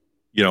saying,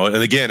 you know, and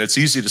again, it's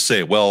easy to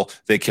say, well,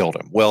 they killed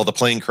him. Well, the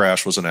plane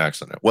crash was an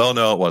accident. Well,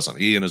 no, it wasn't.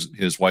 He and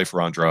his wife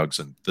were on drugs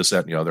and this,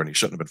 that, and the other, and he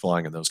shouldn't have been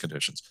flying in those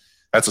conditions.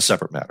 That's a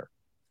separate matter.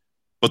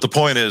 But the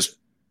point is,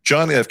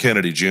 John F.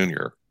 Kennedy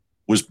Jr.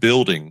 was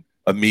building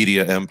a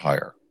media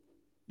empire.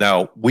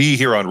 Now, we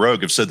here on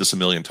Rogue have said this a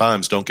million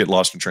times, don't get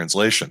lost in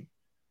translation.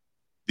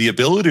 The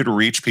ability to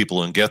reach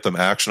people and get them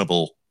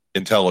actionable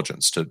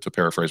intelligence, to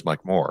paraphrase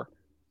Mike Moore,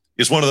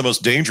 is one of the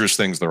most dangerous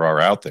things there are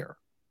out there.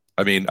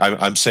 I mean,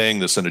 I'm saying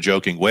this in a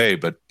joking way,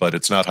 but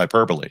it's not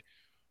hyperbole.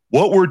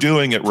 What we're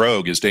doing at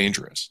Rogue is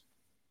dangerous.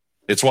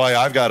 It's why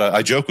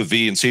I joke with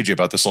V and CJ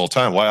about this all the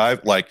time. Why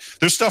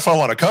there's stuff I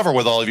want to cover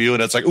with all of you,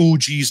 and it's like, oh,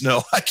 geez,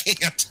 no, I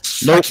can't.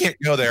 Nope. I can't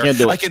go there.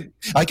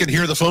 I can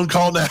hear the phone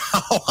call now.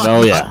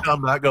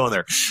 I'm not going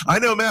there. I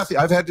know Matthew.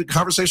 I've had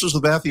conversations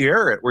with Matthew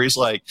Arrett where he's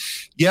like,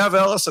 yeah,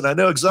 Veles, and I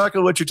know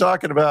exactly what you're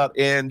talking about,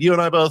 and you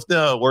and I both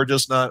know we're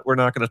not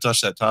going to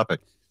touch that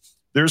topic.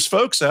 There's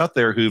folks out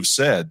there who've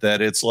said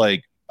that it's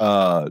like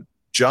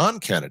John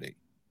Kennedy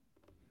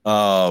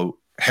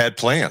had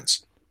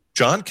plans.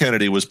 John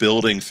Kennedy was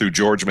building through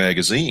George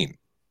Magazine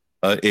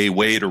a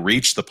way to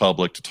reach the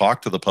public, to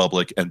talk to the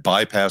public, and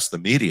bypass the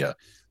media.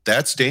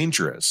 That's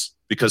dangerous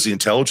because the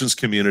intelligence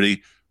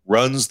community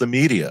runs the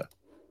media.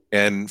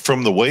 And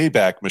from the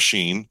Wayback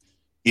Machine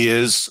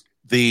is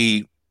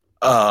the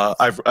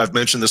I've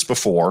mentioned this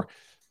before.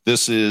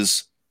 This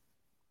is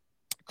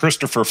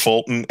Christopher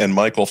Fulton and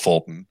Michael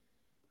Fulton,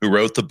 who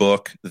wrote the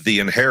book The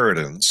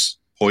Inheritance,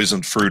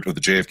 Poisoned Fruit of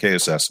the JFK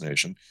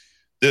Assassination.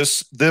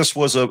 This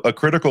was a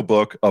critical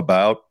book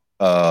about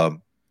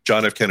John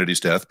F.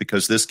 Kennedy's death,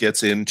 because this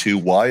gets into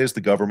why is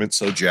the government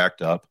so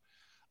jacked up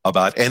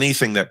about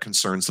anything that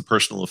concerns the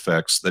personal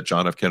effects that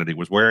John F. Kennedy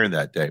was wearing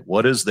that day.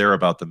 What is there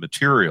about the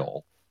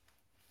material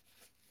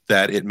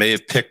that it may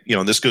have picked? You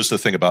know, and this goes to the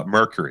thing about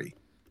mercury.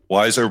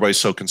 Why is everybody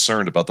so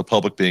concerned about the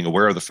public being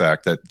aware of the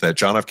fact that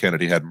John F.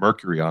 Kennedy had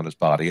mercury on his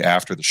body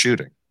after the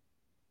shooting?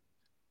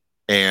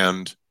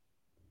 And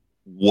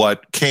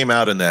what came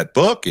out in that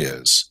book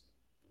is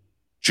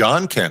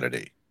John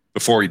Kennedy,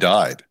 before he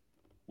died,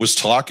 was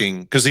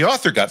talking, because the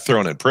author got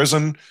thrown in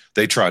prison.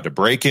 They tried to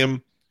break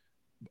him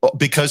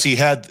because he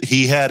had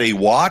a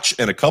watch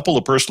and a couple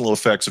of personal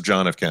effects of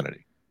John F.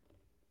 Kennedy.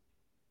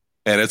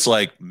 And it's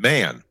like,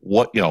 man,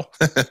 what, you know,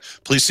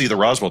 please see the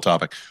Roswell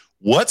topic.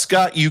 What's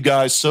got you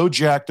guys so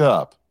jacked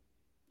up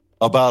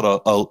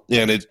about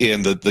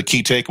the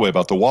key takeaway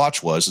about the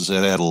watch is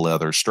it had a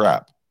leather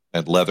strap,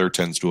 and leather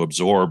tends to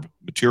absorb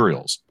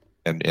materials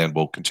and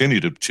will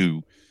continue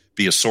to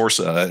be a source,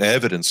 an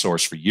evidence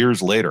source for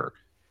years later,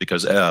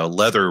 because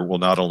leather will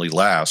not only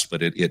last,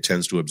 but it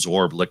tends to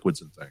absorb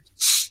liquids and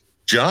things.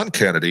 John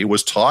Kennedy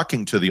was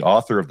talking to the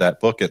author of that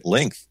book at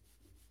length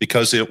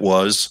because it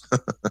was,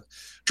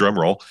 drum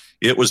roll,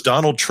 it was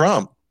Donald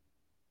Trump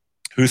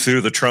who,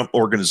 through the Trump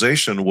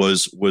organization,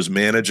 was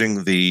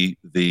managing they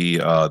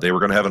were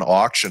going to have an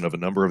auction of a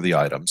number of the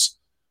items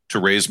to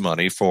raise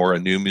money for a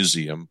new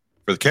museum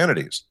for the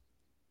Kennedys.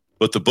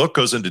 But the book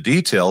goes into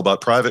detail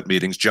about private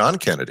meetings John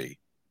Kennedy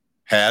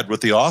had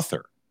with the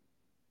author.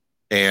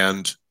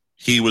 And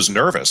he was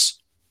nervous,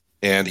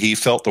 and he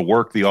felt the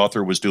work the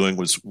author was doing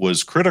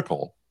was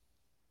critical,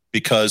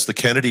 because the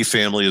Kennedy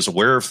family is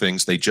aware of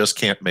things they just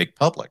can't make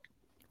public.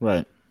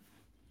 Right.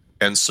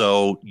 And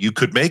so you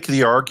could make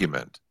the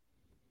argument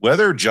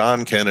whether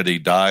John Kennedy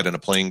died in a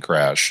plane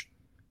crash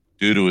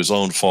due to his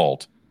own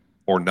fault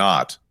or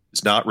not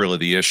is not really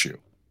the issue.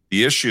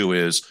 The issue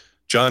is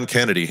John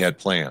Kennedy had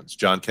plans.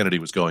 John Kennedy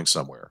was going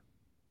somewhere,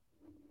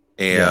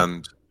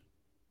 and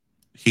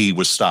he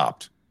was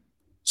stopped.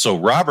 So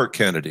Robert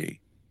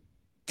Kennedy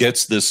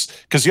gets this,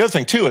 because the other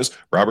thing too is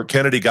Robert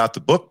Kennedy got the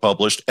book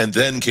published, and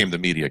then came the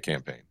media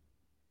campaign.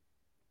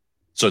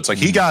 So it's like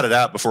he got it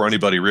out before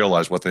anybody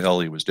realized what the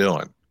hell he was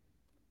doing.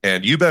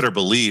 And you better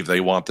believe they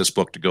want this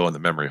book to go in the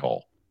memory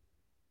hole.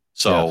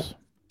 So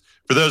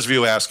for those of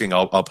you asking,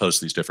 I'll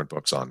post these different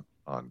books on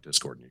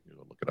Discord, and you can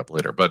look it up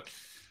later. But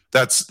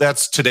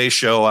that's today's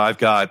show. I've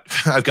got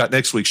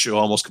next week's show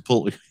almost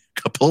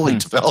completely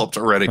developed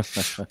already.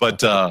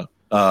 But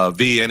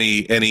V,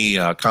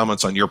 any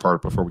comments on your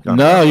part before we?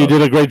 No, you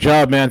did a great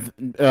job, man.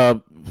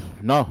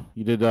 No,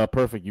 you did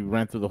perfect. You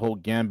ran through the whole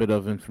gambit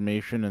of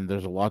information, and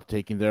there's a lot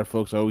taken there,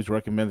 folks. I always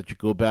recommend that you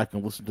go back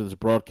and listen to this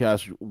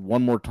broadcast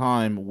one more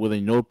time with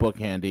a notebook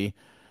handy,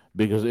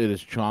 because it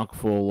is chock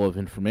full of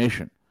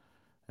information.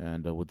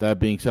 And with that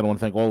being said, I want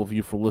to thank all of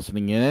you for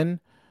listening in.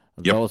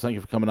 Yep. Veles, thank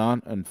you for coming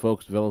on. And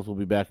folks, Veles will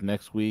be back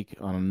next week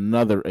on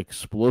another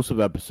explosive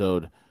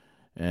episode.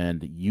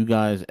 And you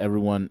guys,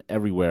 everyone,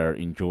 everywhere,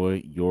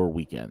 enjoy your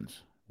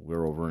weekends.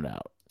 We're over and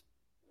out.